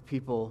with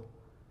people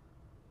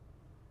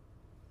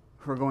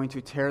who are going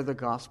to tear the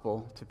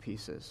gospel to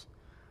pieces.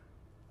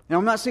 Now,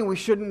 I'm not saying we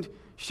shouldn't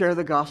share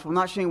the gospel. I'm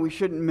not saying we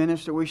shouldn't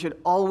minister. We should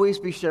always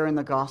be sharing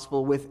the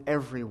gospel with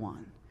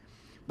everyone.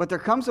 But there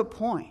comes a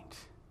point,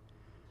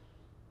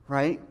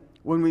 right,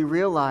 when we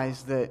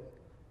realize that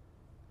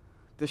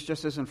this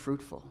just isn't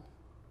fruitful.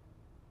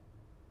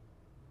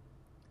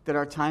 That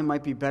our time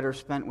might be better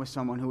spent with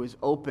someone who is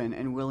open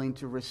and willing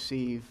to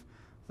receive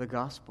the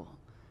gospel.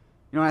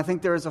 You know, I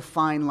think there is a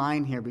fine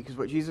line here, because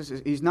what Jesus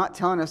is, he's not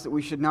telling us that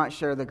we should not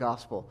share the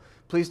gospel.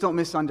 Please don't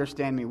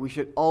misunderstand me. We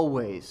should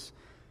always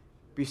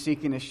be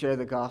seeking to share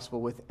the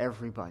gospel with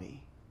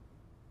everybody.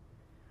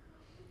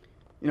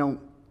 You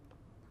know,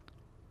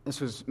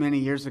 this was many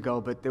years ago,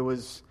 but there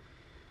was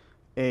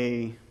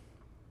a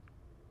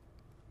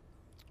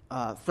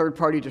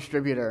third-party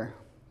distributor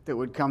that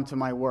would come to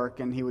my work,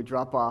 and he would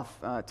drop off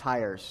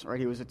tires, right?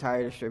 He was a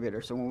tire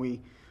distributor. So when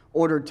we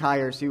ordered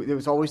tires, there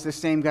was always the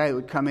same guy that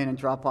would come in and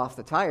drop off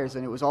the tires,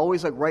 and it was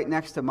always like right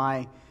next to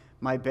my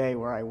bay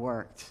where I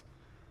worked.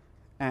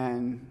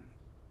 And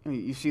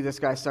you see this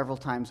guy several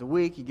times a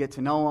week. You get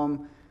to know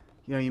him.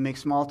 You know, you make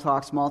small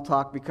talk. Small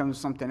talk becomes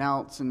something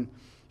else. And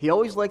he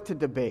always liked to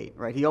debate,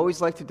 right? He always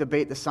liked to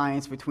debate the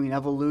science between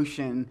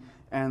evolution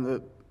and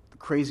the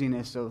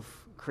craziness of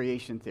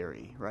creation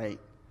theory, right?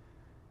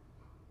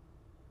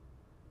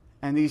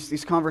 And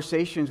these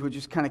conversations would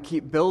just kind of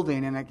keep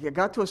building. And I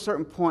got to a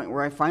certain point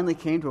where I finally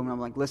came to him and I'm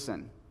like,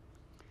 listen,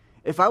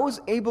 if I was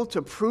able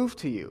to prove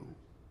to you,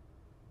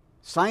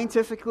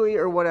 scientifically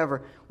or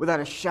whatever, without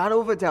a shadow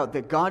of a doubt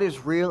that God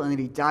is real and that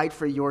he died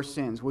for your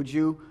sins, would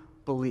you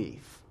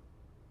believe?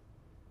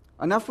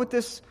 Enough with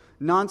this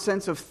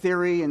nonsense of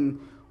theory and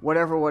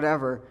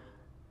whatever.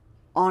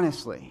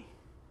 Honestly,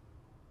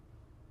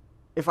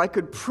 if I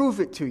could prove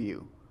it to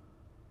you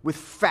with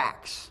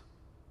facts,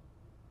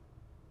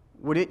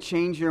 would it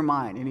change your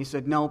mind? And he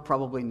said, no,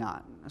 probably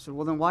not. I said,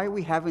 well, then why are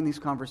we having these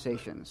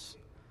conversations?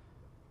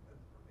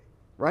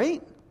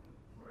 Right?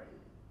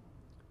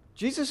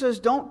 Jesus says,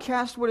 don't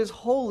cast what is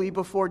holy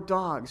before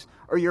dogs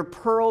or your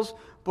pearls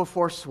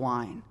before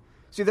swine.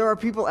 See, there are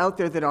people out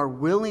there that are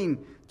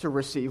willing to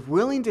receive,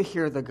 willing to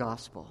hear the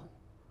gospel.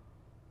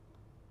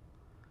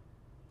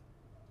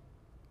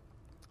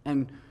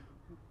 And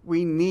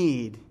we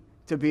need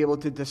to be able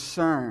to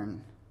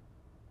discern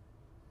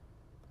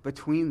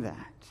between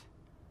that.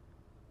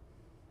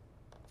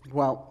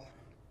 Well,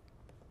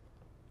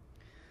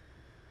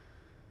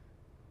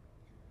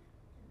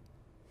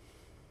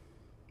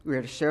 We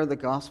are to share the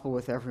gospel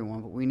with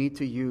everyone, but we need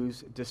to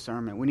use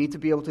discernment. We need to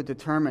be able to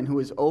determine who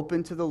is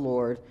open to the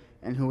Lord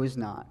and who is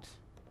not.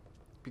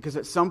 Because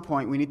at some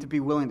point, we need to be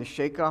willing to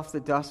shake off the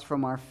dust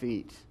from our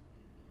feet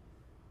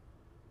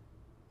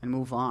and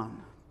move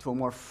on to a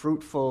more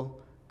fruitful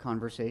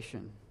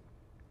conversation.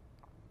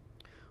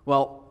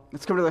 Well,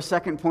 let's come to the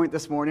second point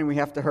this morning. We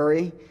have to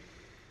hurry.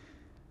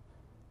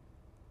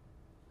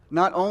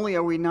 Not only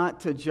are we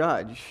not to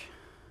judge,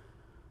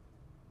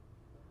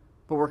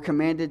 but we're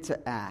commanded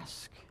to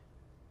ask.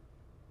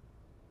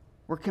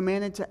 We're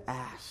commanded to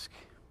ask.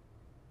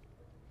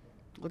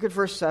 Look at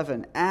verse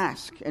 7.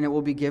 Ask, and it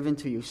will be given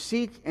to you.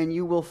 Seek, and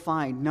you will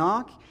find.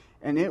 Knock,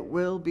 and it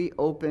will be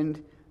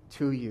opened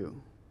to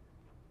you.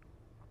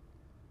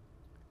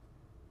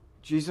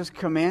 Jesus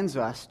commands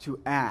us to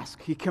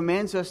ask. He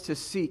commands us to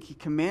seek. He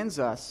commands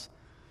us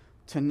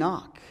to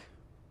knock.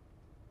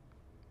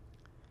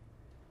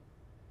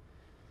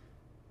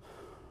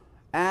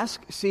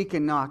 Ask, seek,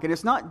 and knock. And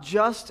it's not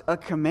just a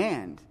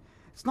command.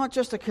 It's not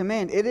just a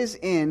command. It is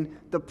in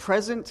the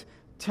present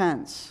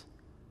tense.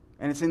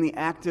 And it's in the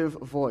active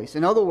voice.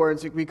 In other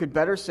words, we could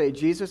better say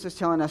Jesus is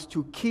telling us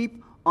to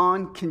keep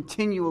on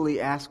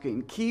continually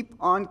asking. Keep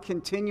on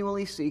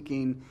continually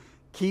seeking.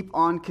 Keep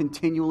on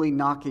continually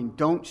knocking.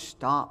 Don't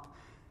stop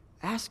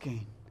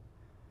asking.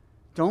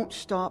 Don't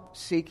stop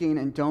seeking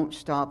and don't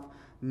stop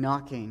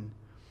knocking.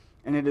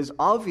 And it is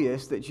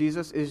obvious that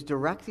Jesus is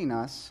directing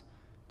us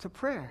to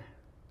prayer.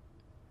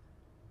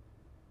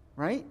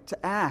 Right?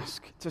 To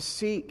ask, to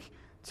seek,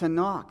 to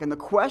knock. And the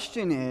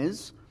question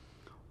is,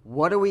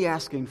 what are we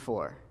asking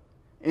for?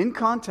 In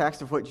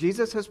context of what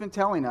Jesus has been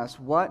telling us,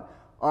 what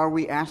are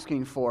we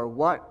asking for?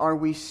 What are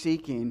we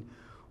seeking?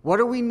 What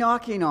are we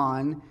knocking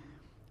on?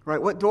 Right?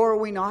 What door are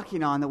we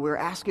knocking on that we're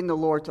asking the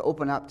Lord to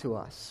open up to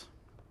us?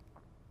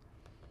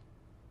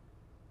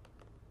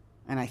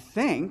 And I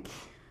think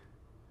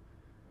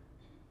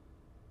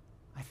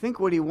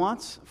what he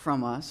wants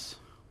from us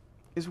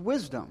is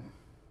wisdom.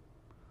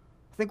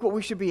 I think what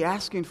we should be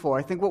asking for,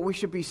 I think what we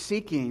should be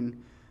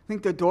seeking, I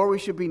think the door we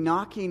should be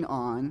knocking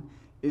on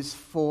is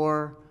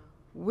for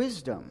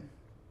wisdom.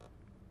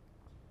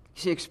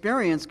 See,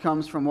 experience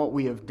comes from what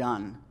we have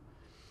done.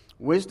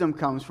 Wisdom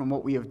comes from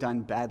what we have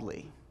done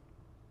badly.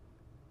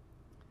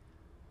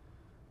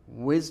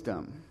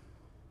 Wisdom.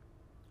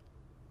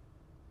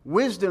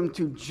 Wisdom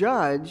to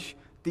judge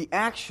the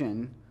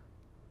action,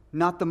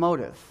 not the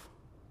motive.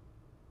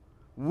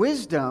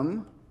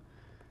 Wisdom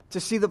to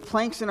see the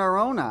planks in our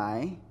own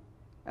eye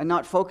and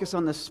not focus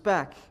on the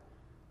speck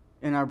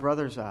in our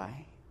brother's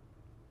eye.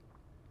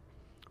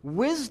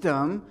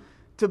 Wisdom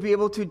to be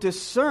able to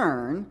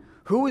discern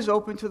who is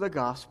open to the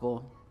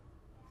gospel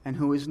and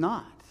who is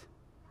not.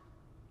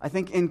 I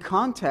think in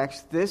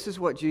context, this is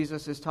what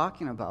Jesus is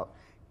talking about.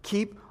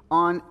 Keep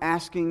on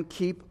asking,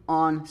 keep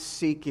on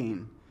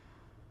seeking.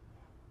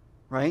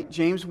 Right?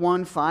 James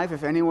 1:5,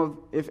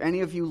 if any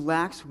of you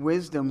lacks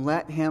wisdom,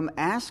 let him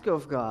ask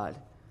of God.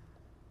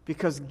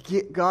 Because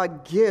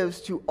God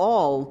gives to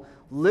all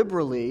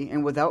liberally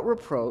and without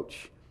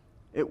reproach,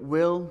 it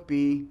will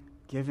be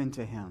given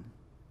to him.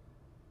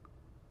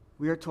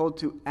 We are told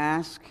to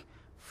ask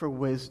for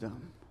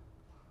wisdom,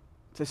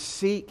 to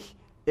seek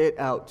it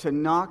out, to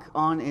knock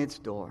on its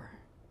door.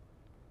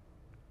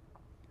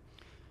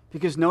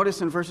 Because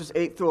notice in verses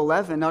 8 through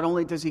 11, not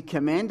only does he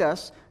command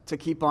us to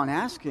keep on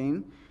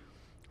asking,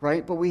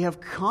 right, but we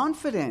have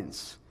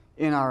confidence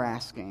in our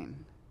asking.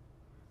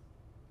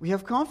 We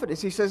have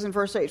confidence. He says in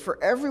verse 8,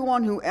 for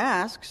everyone who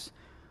asks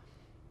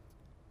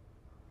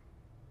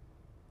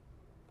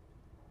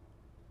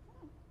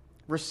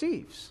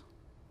receives.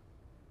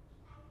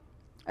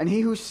 And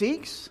he who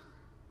seeks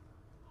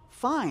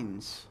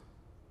finds.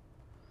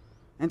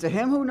 And to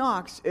him who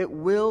knocks, it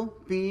will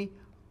be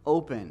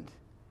opened.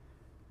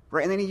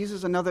 Right? And then he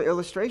uses another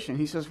illustration.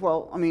 He says,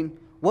 well,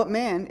 what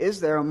man is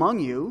there among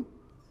you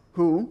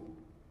who,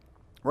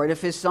 right,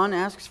 if his son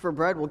asks for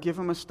bread, will give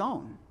him a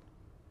stone?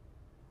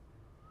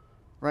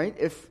 Right?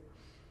 If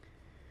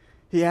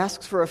he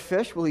asks for a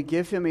fish, will he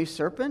give him a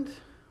serpent?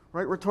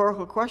 Right?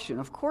 Rhetorical question.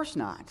 Of course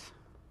not.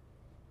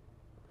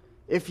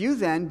 If you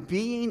then,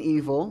 being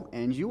evil,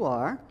 and you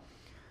are,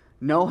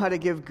 know how to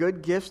give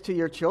good gifts to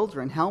your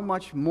children, how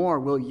much more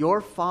will your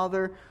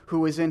Father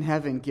who is in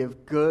heaven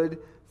give good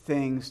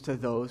things to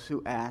those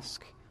who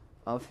ask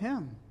of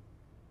him?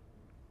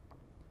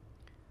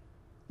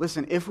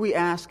 Listen, if we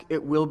ask,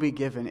 it will be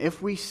given.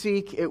 If we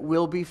seek, it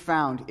will be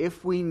found.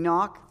 If we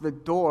knock, the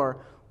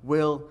door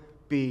will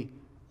be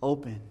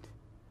opened.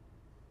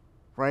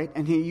 Right?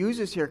 And he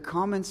uses here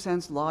common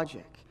sense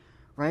logic.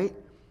 Right?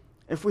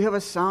 If we have a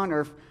son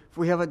or if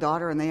we have a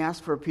daughter and they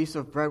ask for a piece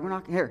of bread, we're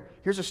not,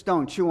 here's a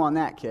stone, chew on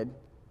that, kid.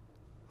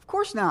 Of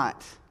course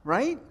not.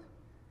 Right?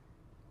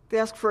 They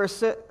ask for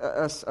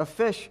a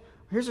fish,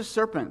 here's a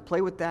serpent,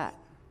 play with that.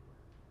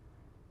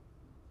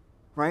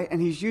 Right?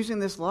 And he's using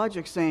this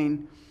logic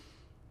saying,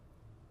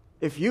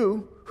 if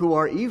you, who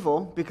are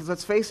evil, because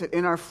let's face it,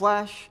 in our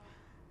flesh,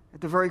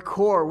 at the very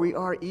core, we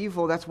are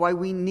evil. That's why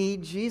we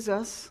need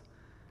Jesus.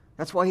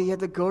 That's why he had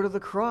to go to the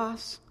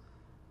cross.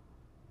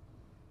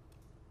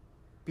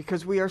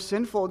 Because we are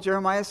sinful,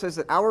 Jeremiah says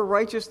that our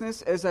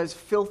righteousness is as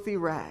filthy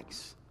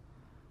rags.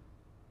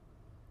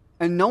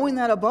 And knowing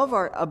that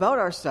about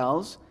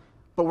ourselves,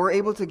 but we're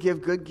able to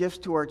give good gifts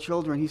to our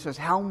children, he says,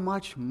 how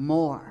much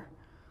more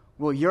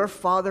will your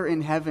Father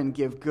in heaven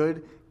give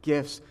good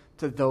gifts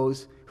to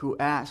those who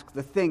ask?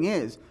 The thing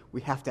is,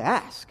 we have to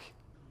ask.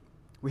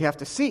 We have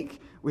to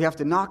seek. We have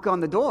to knock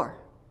on the door.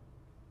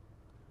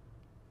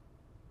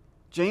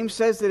 James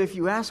says that if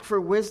you ask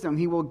for wisdom,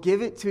 he will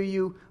give it to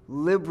you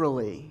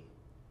liberally.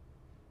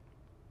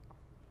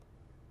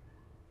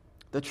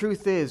 The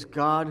truth is,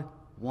 God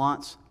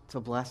wants to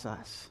bless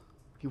us.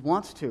 He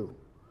wants to.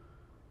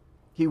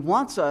 He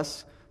wants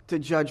us to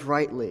judge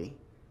rightly.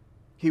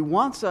 He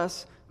wants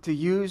us to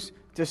use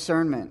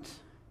discernment.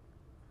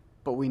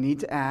 But we need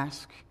to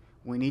ask,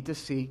 we need to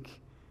seek,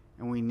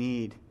 and we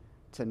need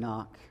to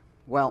knock.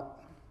 Well,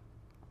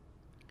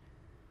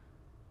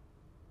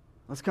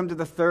 let's come to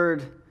the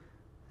third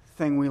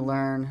thing we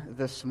learn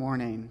this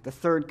morning, the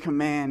third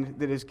command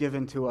that is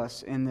given to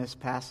us in this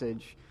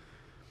passage.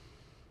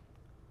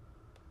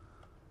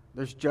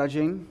 There's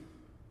judging,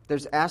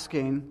 there's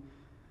asking,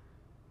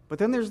 but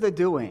then there's the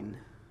doing.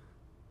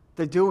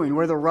 The doing,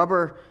 where the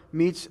rubber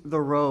meets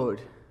the road.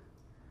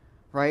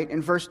 Right?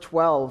 In verse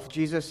 12,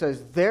 Jesus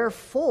says,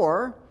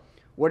 therefore,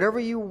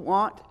 whatever you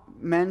want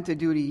men to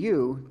do to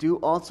you, do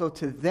also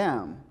to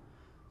them,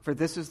 for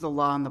this is the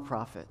law and the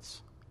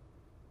prophets.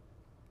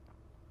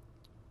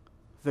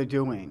 The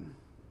doing.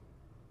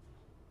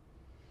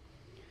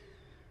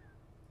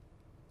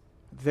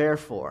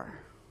 Therefore,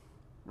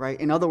 right?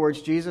 In other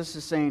words, Jesus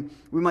is saying,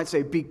 we might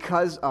say,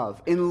 because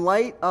of, in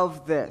light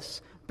of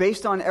this,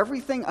 based on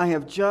everything I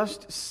have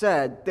just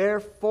said,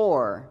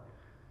 therefore,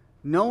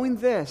 knowing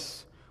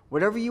this,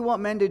 whatever you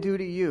want men to do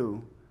to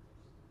you,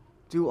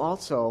 do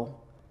also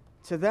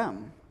to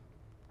them.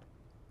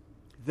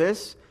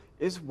 This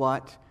is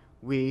what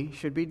we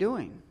should be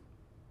doing.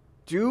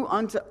 Do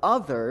unto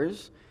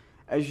others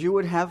as you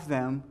would have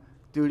them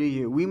do to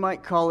you. We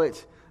might call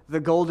it the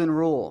golden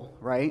rule,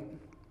 right?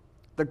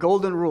 The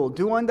golden rule.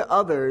 Do unto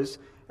others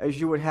as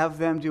you would have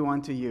them do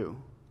unto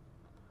you.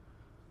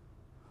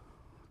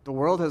 The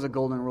world has a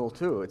golden rule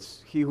too.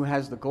 It's he who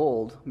has the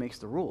gold makes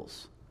the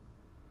rules.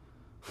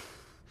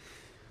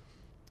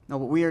 No,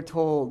 but we are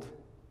told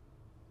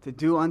to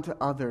do unto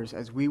others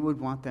as we would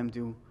want them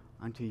do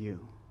unto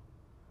you.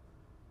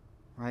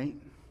 Right?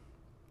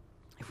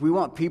 If we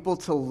want people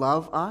to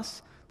love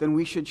us, then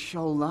we should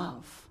show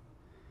love.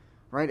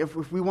 Right?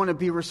 If we want to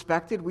be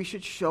respected, we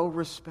should show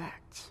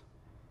respect.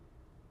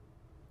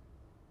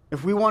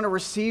 If we want to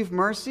receive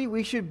mercy,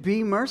 we should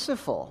be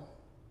merciful.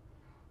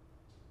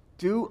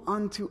 Do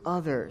unto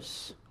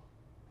others.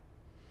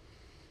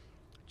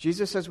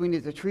 Jesus says we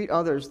need to treat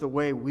others the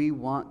way we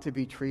want to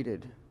be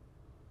treated.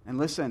 And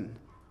listen,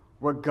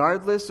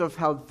 regardless of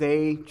how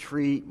they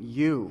treat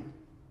you.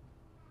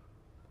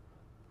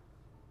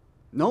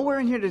 Nowhere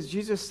in here does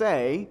Jesus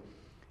say,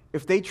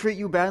 if they treat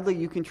you badly,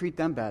 you can treat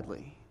them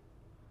badly.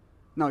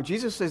 No,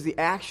 Jesus says the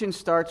action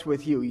starts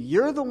with you.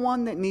 You're the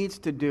one that needs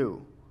to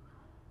do.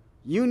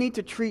 You need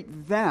to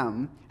treat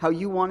them how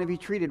you want to be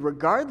treated,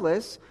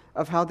 regardless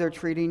of how they're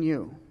treating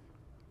you.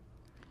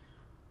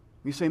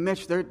 You say,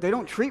 Mitch, they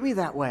don't treat me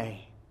that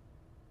way.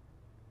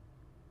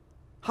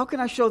 How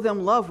can I show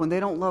them love when they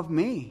don't love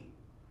me?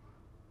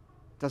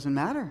 Doesn't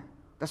matter.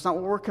 That's not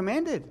what we're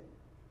commanded.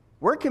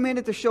 We're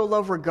commanded to show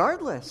love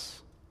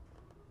regardless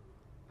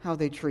how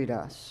they treat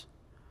us.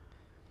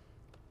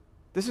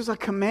 This is a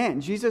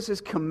command. Jesus is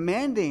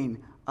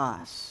commanding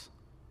us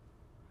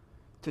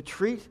to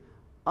treat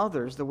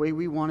others the way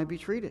we want to be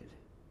treated.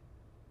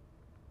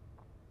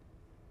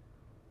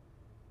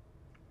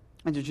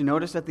 And did you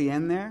notice at the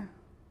end there?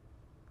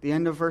 The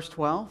end of verse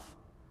 12?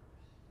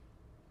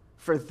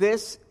 For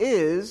this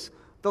is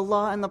the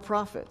law and the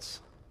prophets.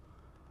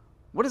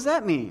 What does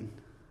that mean?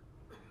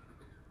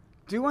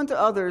 Do unto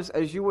others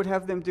as you would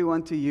have them do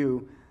unto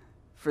you,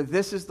 for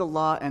this is the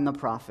law and the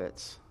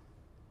prophets.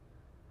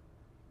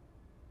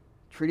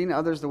 Treating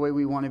others the way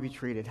we want to be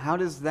treated. How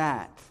does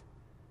that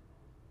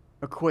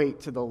equate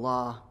to the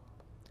law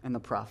and the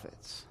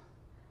prophets?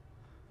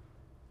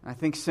 I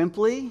think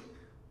simply,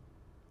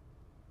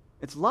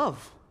 it's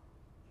love.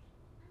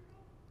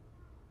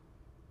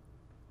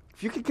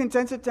 If you could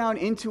condense it down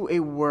into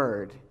a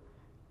word,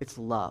 it's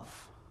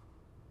love.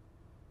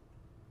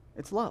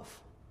 It's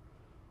love.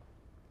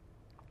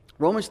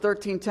 Romans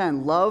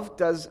 13:10, love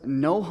does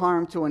no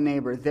harm to a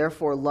neighbor.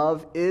 Therefore,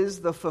 love is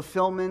the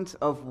fulfillment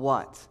of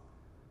what?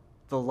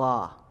 The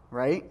law,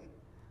 right?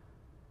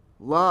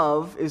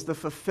 Love is the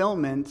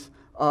fulfillment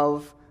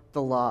of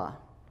the law.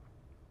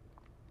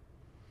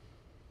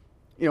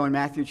 You know, in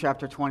Matthew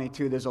chapter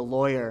 22, there's a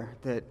lawyer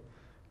that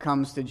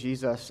comes to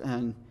Jesus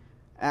and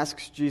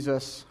asks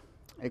Jesus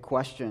a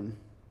question.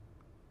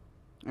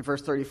 In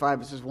verse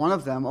 35, it says, one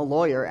of them, a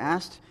lawyer,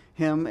 asked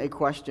him a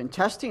question,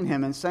 testing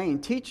him and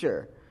saying,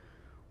 Teacher,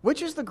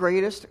 which is the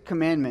greatest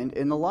commandment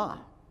in the law?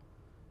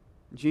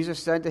 Jesus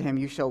said to him,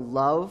 You shall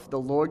love the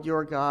Lord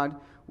your God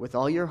with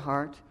all your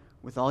heart,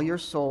 with all your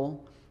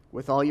soul,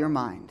 with all your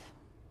mind.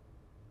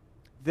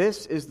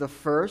 This is the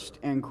first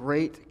and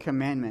great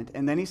commandment.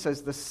 And then he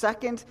says, the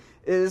second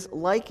is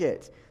like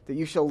it, that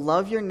you shall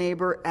love your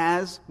neighbor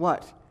as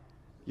what?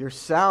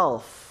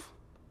 Yourself.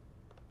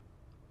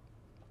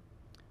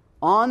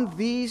 On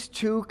these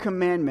two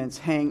commandments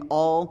hang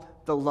all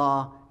the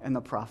law and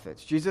the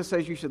prophets. Jesus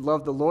says you should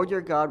love the Lord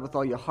your God with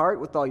all your heart,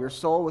 with all your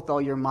soul, with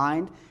all your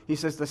mind. He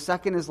says the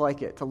second is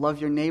like it, to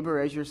love your neighbor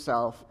as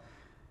yourself,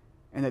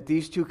 and that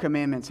these two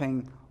commandments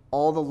hang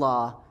all the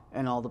law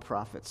and all the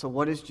prophets. So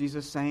what is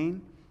Jesus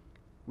saying?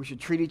 We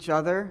should treat each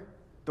other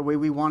the way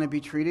we want to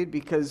be treated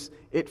because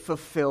it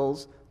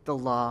fulfills the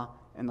law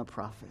and the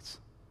prophets.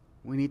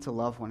 We need to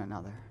love one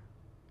another.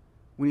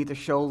 We need to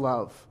show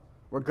love,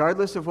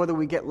 regardless of whether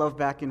we get love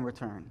back in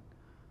return.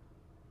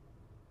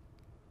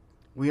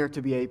 We are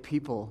to be a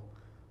people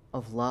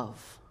of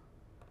love.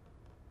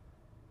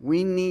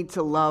 We need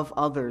to love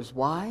others.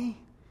 Why?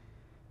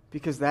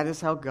 Because that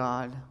is how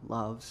God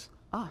loves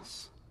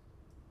us.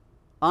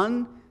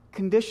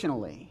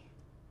 Unconditionally.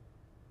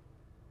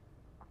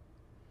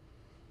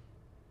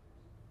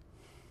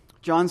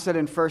 John said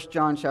in 1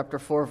 John chapter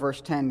 4,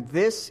 verse 10,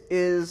 this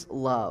is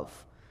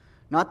love.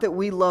 Not that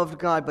we loved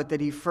God, but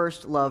that he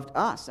first loved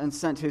us and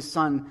sent his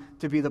Son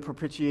to be the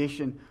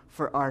propitiation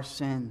for our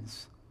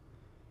sins.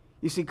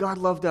 You see, God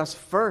loved us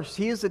first.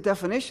 He is the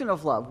definition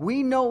of love.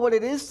 We know what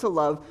it is to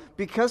love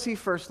because he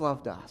first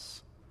loved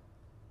us.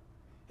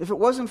 If it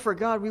wasn't for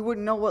God, we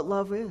wouldn't know what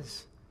love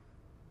is.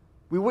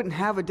 We wouldn't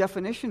have a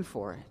definition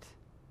for it.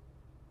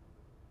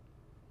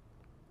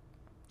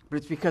 But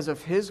it's because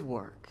of his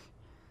work.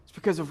 It's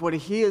because of what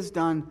he has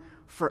done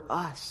for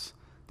us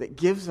that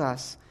gives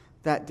us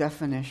that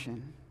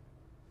definition.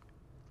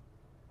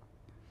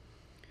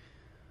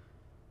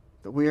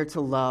 That we are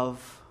to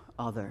love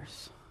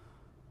others.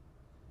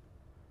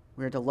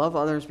 We are to love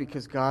others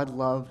because God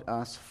loved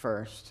us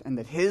first, and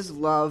that his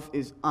love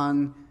is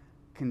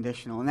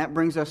unconditional. And that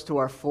brings us to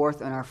our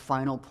fourth and our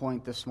final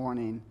point this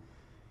morning,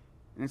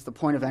 and it's the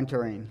point of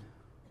entering.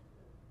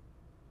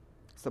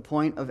 It's the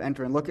point of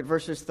entering. Look at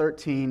verses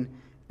 13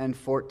 and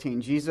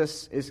 14.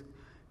 Jesus is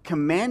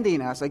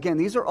commanding us. Again,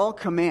 these are all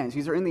commands.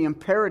 These are in the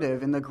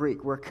imperative in the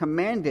Greek. We're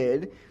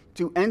commanded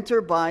to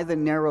enter by the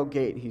narrow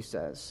gate, he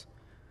says.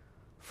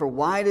 For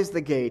wide is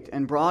the gate,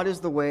 and broad is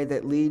the way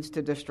that leads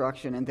to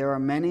destruction, and there are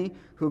many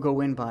who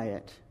go in by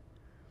it.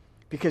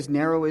 Because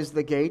narrow is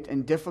the gate,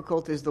 and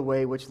difficult is the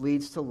way which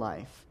leads to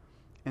life,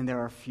 and there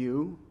are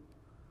few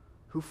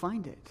who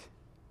find it.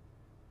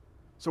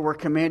 So we're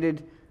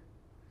commanded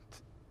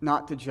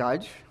not to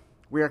judge.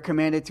 We are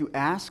commanded to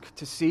ask,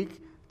 to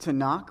seek, to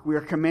knock. We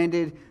are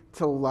commanded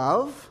to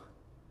love,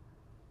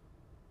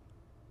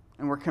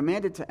 and we're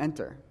commanded to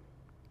enter.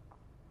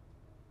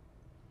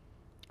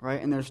 Right?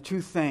 And there's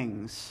two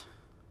things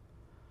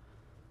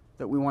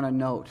that we want to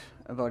note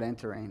about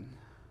entering.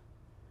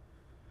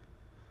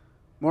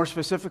 More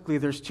specifically,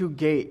 there's two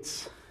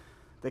gates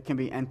that can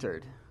be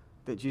entered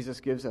that Jesus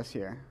gives us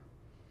here.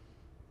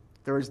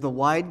 There is the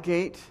wide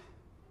gate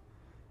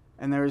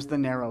and there is the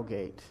narrow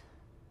gate.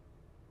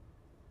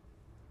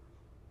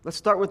 Let's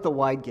start with the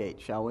wide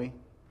gate, shall we?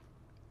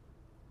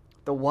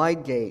 The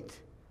wide gate,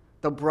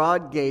 the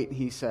broad gate,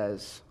 he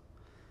says.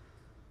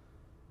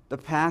 The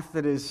path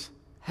that is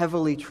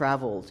heavily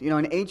traveled. You know,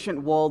 in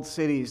ancient walled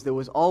cities, there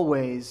was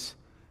always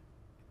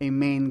a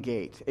main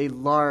gate, a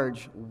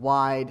large,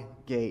 wide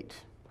gate.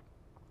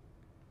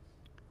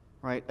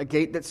 Right? A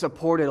gate that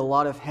supported a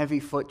lot of heavy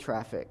foot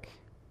traffic.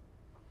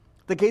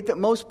 The gate that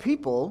most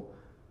people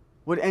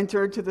would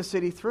enter to the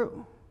city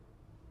through.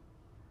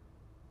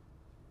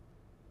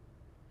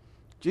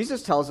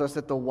 Jesus tells us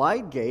that the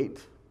wide gate,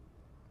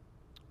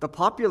 the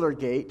popular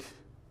gate,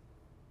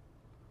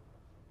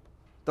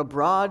 the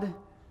broad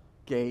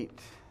gate,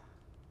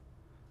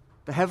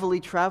 the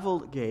heavily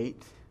traveled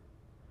gate,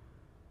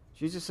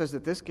 Jesus says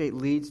that this gate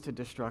leads to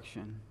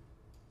destruction.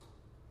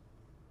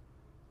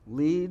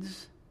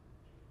 Leads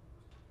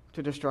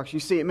to destruction.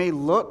 You see, it may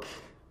look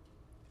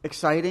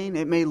exciting,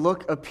 it may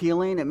look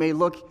appealing, it may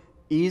look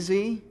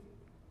easy,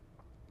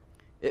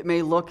 it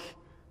may look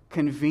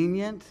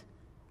convenient.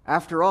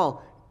 After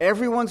all,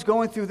 everyone's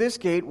going through this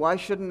gate, why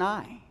shouldn't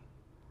I?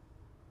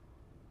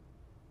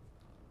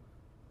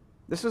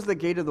 This is the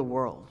gate of the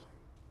world.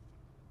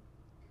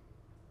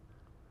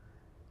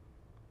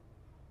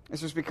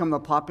 This has become the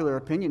popular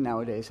opinion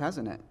nowadays,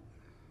 hasn't it?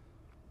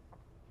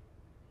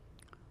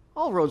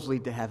 All roads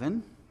lead to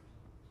heaven.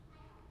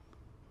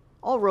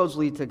 All roads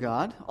lead to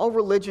God. All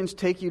religions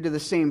take you to the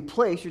same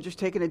place. You're just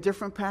taking a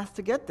different path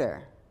to get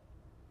there.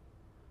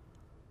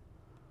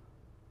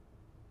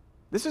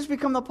 This has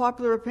become the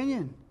popular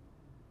opinion.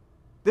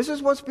 This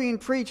is what's being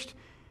preached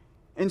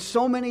in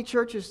so many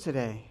churches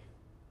today.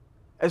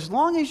 As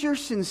long as you're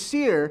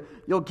sincere,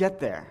 you'll get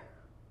there.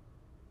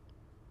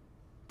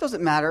 It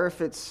doesn't matter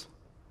if it's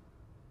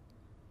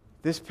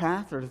this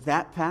path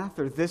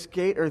or this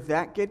gate or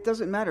that gate. It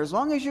doesn't matter. As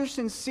long as you're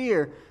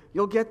sincere,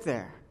 you'll get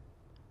there.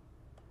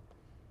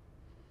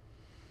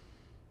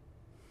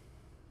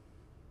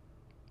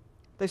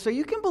 They say,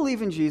 you can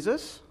believe in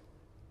Jesus.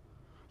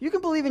 You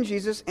can believe in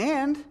Jesus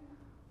and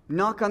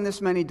knock on this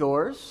many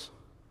doors.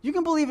 You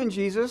can believe in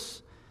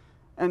Jesus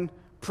and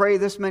pray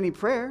this many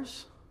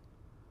prayers.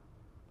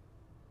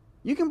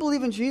 You can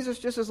believe in Jesus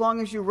just as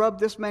long as you rub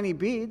this many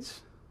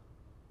beads.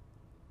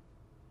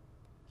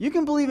 You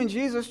can believe in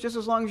Jesus just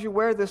as long as you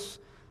wear this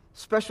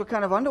special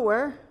kind of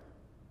underwear.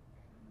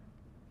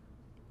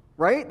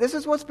 Right? This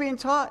is what's being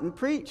taught and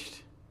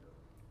preached.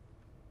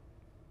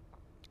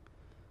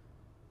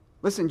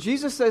 Listen,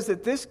 Jesus says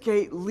that this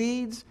gate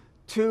leads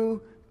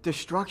to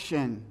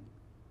destruction.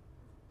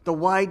 The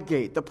wide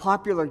gate, the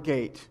popular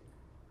gate.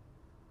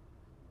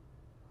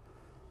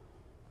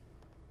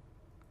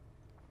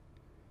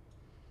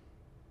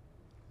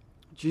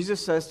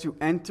 Jesus says to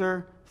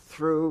enter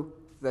through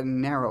the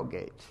narrow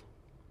gate.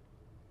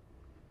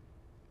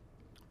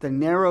 The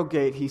narrow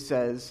gate, he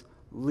says,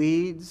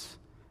 leads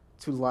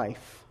to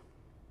life.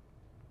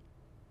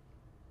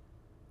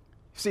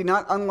 See,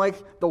 not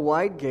unlike the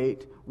wide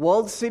gate,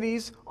 walled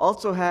cities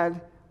also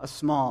had a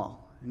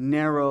small,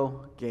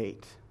 narrow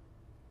gate.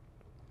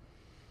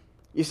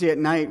 You see, at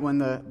night when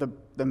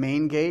the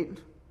main gate,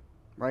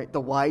 right,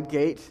 the wide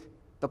gate,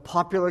 the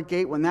popular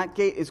gate, when that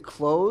gate is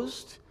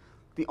closed,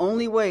 the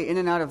only way in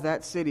and out of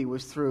that city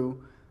was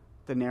through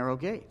the narrow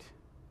gate.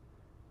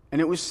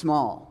 And it was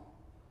small,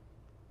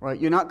 right?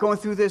 You're not going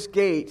through this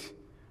gate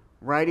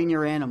riding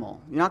your animal.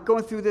 You're not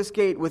going through this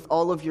gate with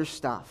all of your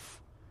stuff.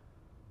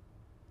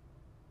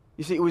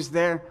 You see, it was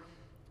there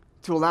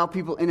to allow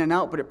people in and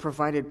out, but it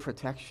provided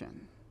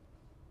protection.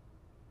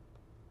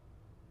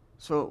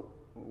 So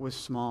it was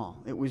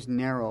small. It was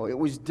narrow. It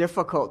was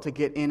difficult to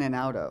get in and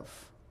out of.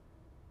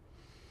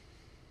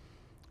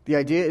 The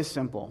idea is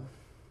simple.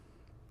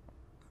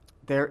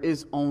 There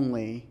is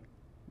only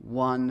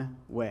one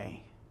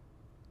way.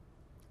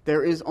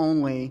 There is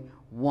only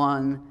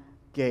one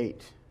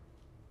gate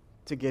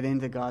to get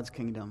into God's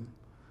kingdom.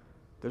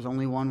 There's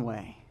only one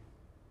way.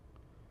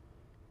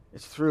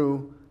 It's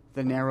through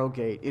the narrow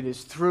gate. It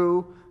is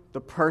through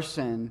the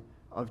person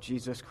of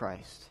Jesus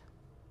Christ.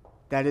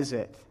 That is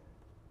it.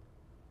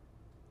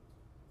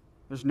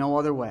 There's no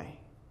other way.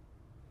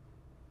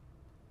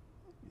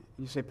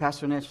 You say,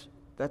 Pastor Nish,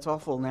 that's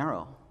awful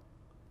narrow.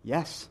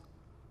 Yes.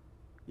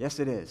 Yes,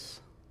 it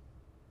is.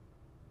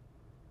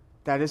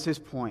 That is his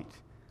point.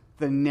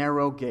 The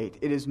narrow gate.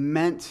 It is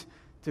meant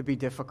to be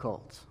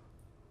difficult.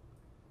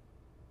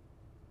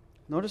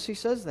 Notice he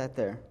says that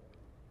there.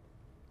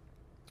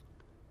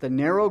 The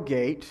narrow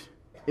gate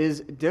is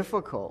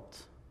difficult.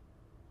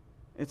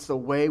 It's the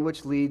way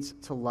which leads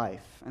to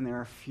life, and there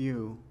are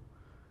few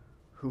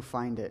who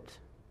find it.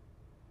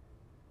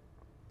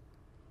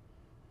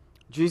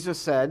 Jesus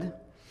said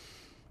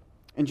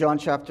in John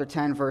chapter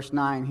 10, verse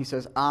 9, he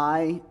says,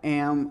 I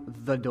am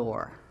the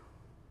door.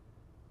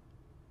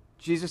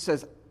 Jesus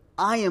says,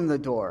 I am the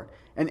door,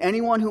 and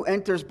anyone who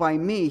enters by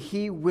me,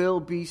 he will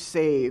be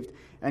saved,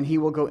 and he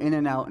will go in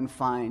and out and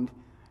find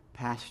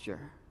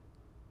pasture.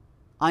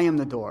 I am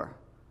the door.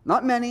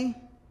 Not many.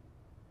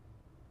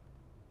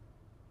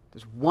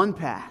 There's one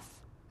path.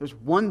 There's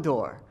one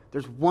door.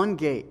 There's one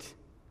gate.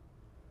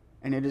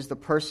 And it is the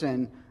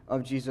person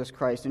of Jesus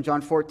Christ. In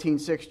John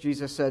 14:6,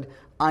 Jesus said,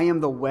 I am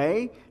the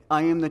way,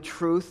 I am the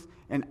truth,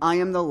 and I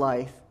am the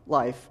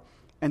life,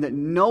 and that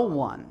no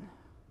one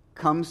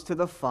comes to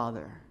the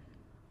Father.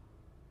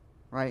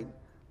 Right?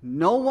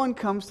 No one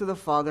comes to the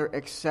Father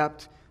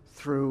except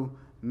through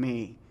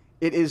me.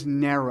 It is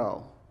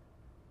narrow.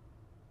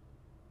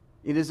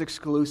 It is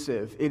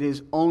exclusive. It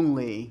is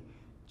only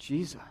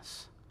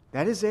Jesus.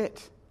 That is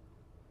it.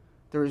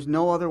 There is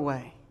no other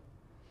way.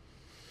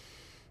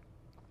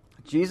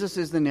 Jesus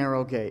is the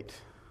narrow gate.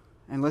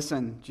 And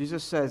listen,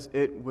 Jesus says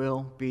it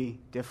will be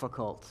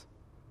difficult.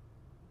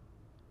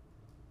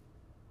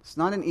 It's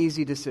not an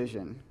easy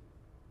decision.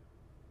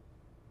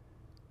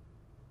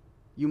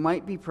 You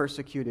might be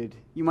persecuted.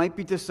 You might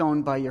be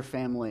disowned by your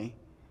family.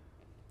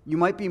 You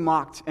might be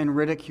mocked and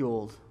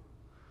ridiculed.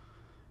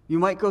 You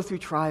might go through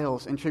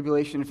trials and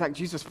tribulation. In fact,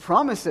 Jesus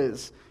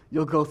promises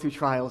you'll go through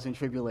trials and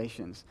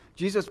tribulations.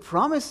 Jesus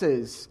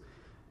promises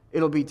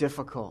it'll be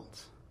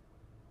difficult.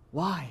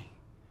 Why?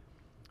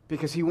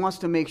 Because he wants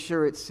to make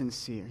sure it's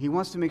sincere. He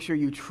wants to make sure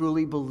you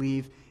truly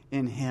believe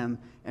in him,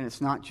 and it's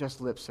not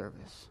just lip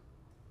service.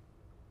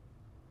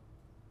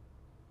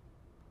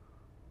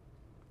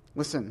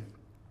 Listen,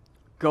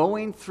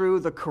 going through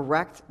the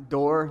correct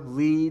door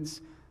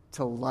leads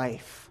to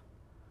life.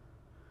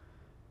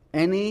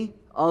 Any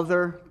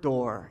other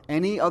door,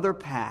 any other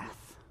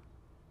path,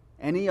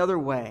 any other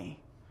way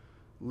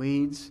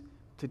leads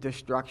to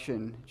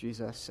destruction,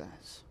 Jesus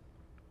says.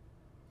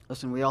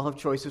 Listen, we all have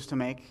choices to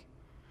make.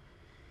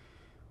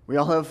 We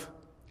all have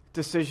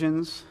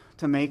decisions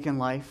to make in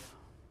life.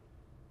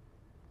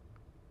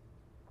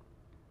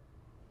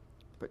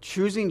 But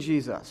choosing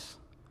Jesus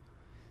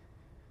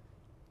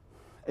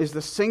is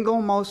the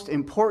single most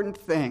important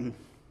thing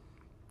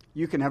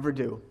you can ever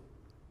do.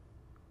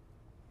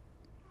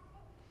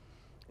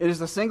 It is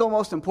the single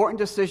most important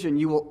decision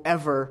you will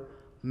ever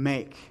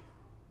make.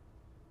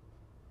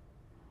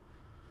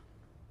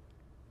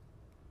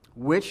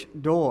 Which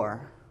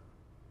door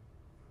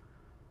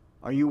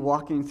are you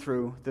walking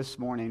through this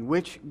morning?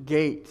 Which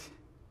gate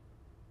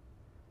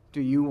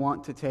do you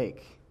want to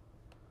take?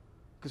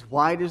 Because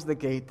wide is the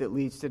gate that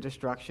leads to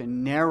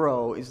destruction.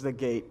 Narrow is the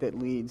gate that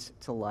leads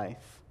to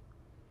life.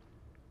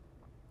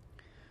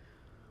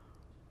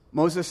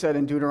 Moses said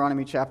in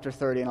Deuteronomy chapter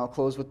 30, and I'll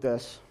close with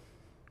this,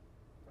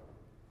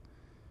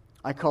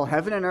 I call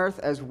heaven and earth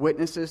as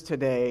witnesses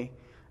today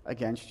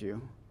against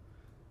you,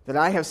 that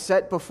I have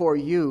set before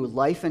you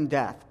life and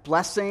death,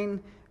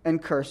 blessing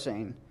and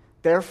cursing.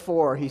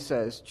 Therefore, he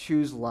says,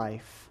 choose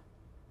life,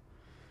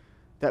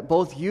 that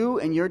both you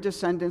and your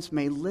descendants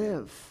may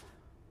live,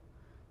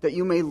 that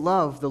you may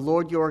love the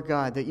Lord your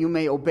God, that you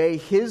may obey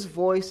his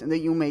voice, and that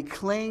you may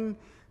cling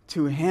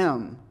to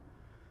him.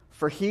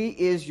 For he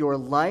is your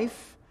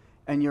life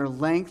and your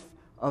length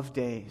of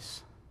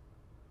days.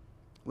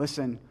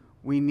 Listen,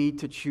 we need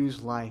to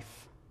choose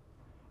life.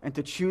 And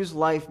to choose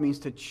life means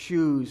to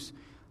choose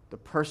the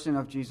person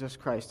of Jesus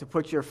Christ, to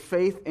put your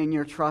faith and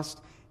your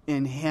trust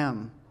in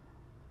him.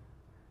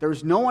 There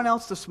is no one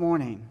else this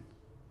morning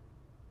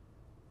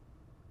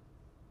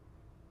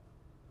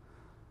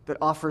that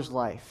offers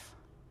life.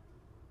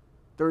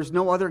 There is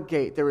no other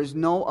gate. There is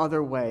no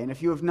other way. And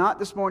if you have not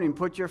this morning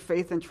put your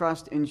faith and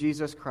trust in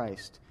Jesus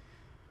Christ,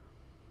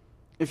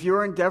 if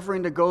you're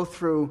endeavoring to go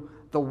through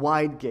the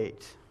wide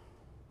gate,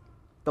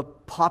 the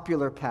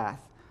popular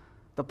path,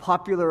 the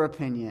popular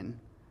opinion,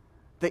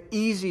 the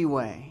easy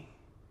way,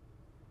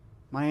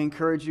 may I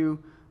encourage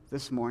you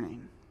this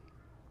morning,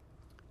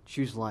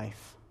 choose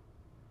life.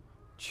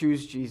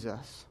 Choose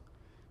Jesus.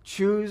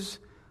 Choose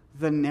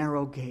the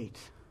narrow gate.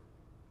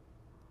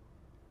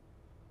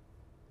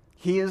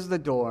 He is the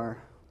door.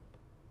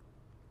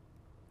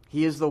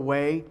 He is the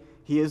way.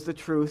 He is the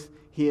truth.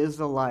 He is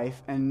the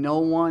life. And no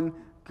one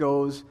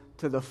goes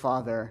to the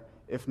Father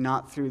if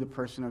not through the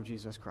person of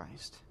Jesus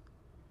Christ.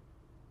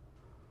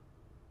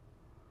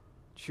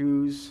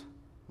 Choose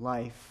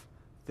life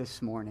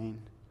this morning.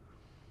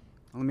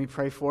 Let me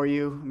pray for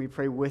you. Let me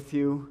pray with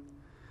you.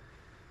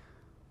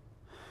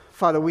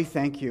 Father, we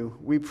thank you.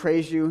 We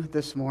praise you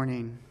this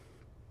morning,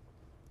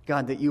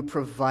 God, that you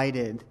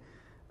provided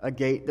a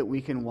gate that we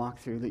can walk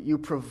through, that you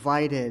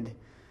provided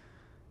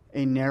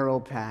a narrow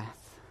path.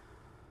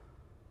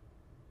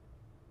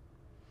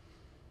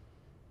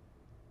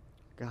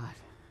 God,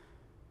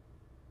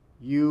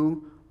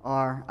 you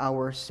are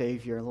our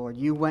Savior, Lord.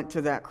 You went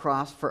to that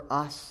cross for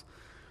us.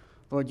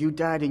 Lord, you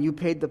died and you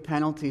paid the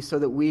penalty so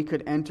that we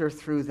could enter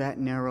through that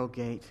narrow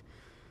gate.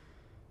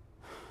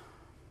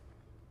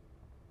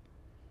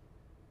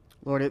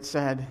 Lord, it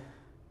said,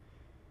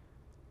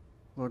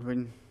 Lord,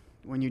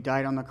 when you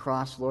died on the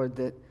cross, Lord,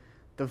 that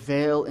the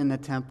veil in the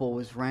temple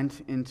was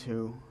rent in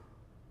two,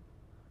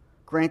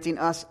 granting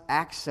us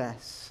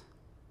access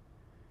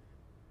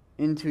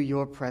into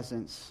your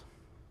presence.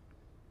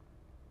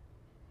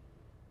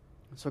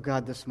 So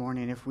God, this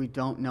morning, if we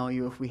don't know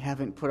you, if we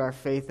haven't put our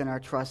faith and our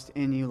trust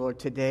in you, Lord,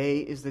 today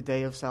is the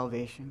day of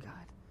salvation, God.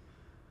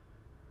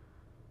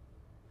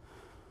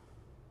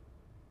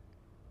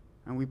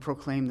 And we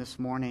proclaim this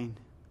morning,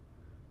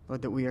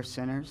 Lord, that we are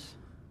sinners,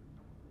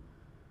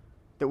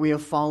 that we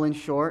have fallen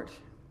short,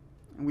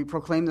 and we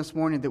proclaim this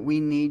morning that we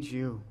need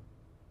you,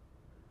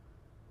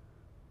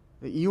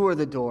 that you are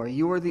the door,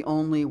 you are the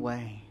only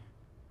way,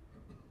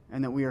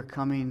 and that we are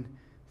coming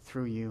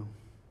through you,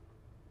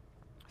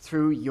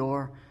 through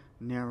your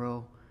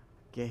narrow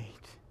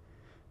gate.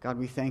 God,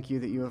 we thank you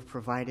that you have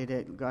provided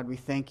it. God, we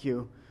thank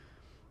you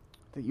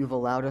that you've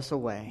allowed us a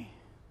way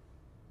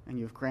and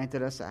you've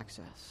granted us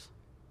access.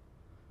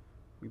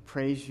 We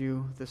praise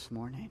you this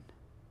morning.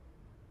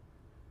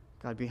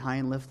 God, be high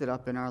and lifted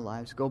up in our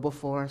lives. Go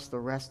before us the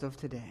rest of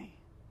today.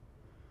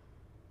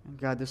 And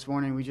God, this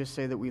morning we just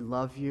say that we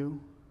love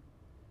you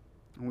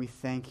and we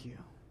thank you.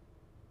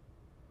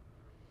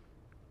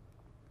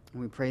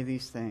 And we pray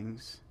these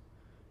things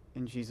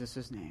in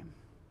Jesus' name.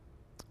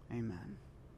 Amen.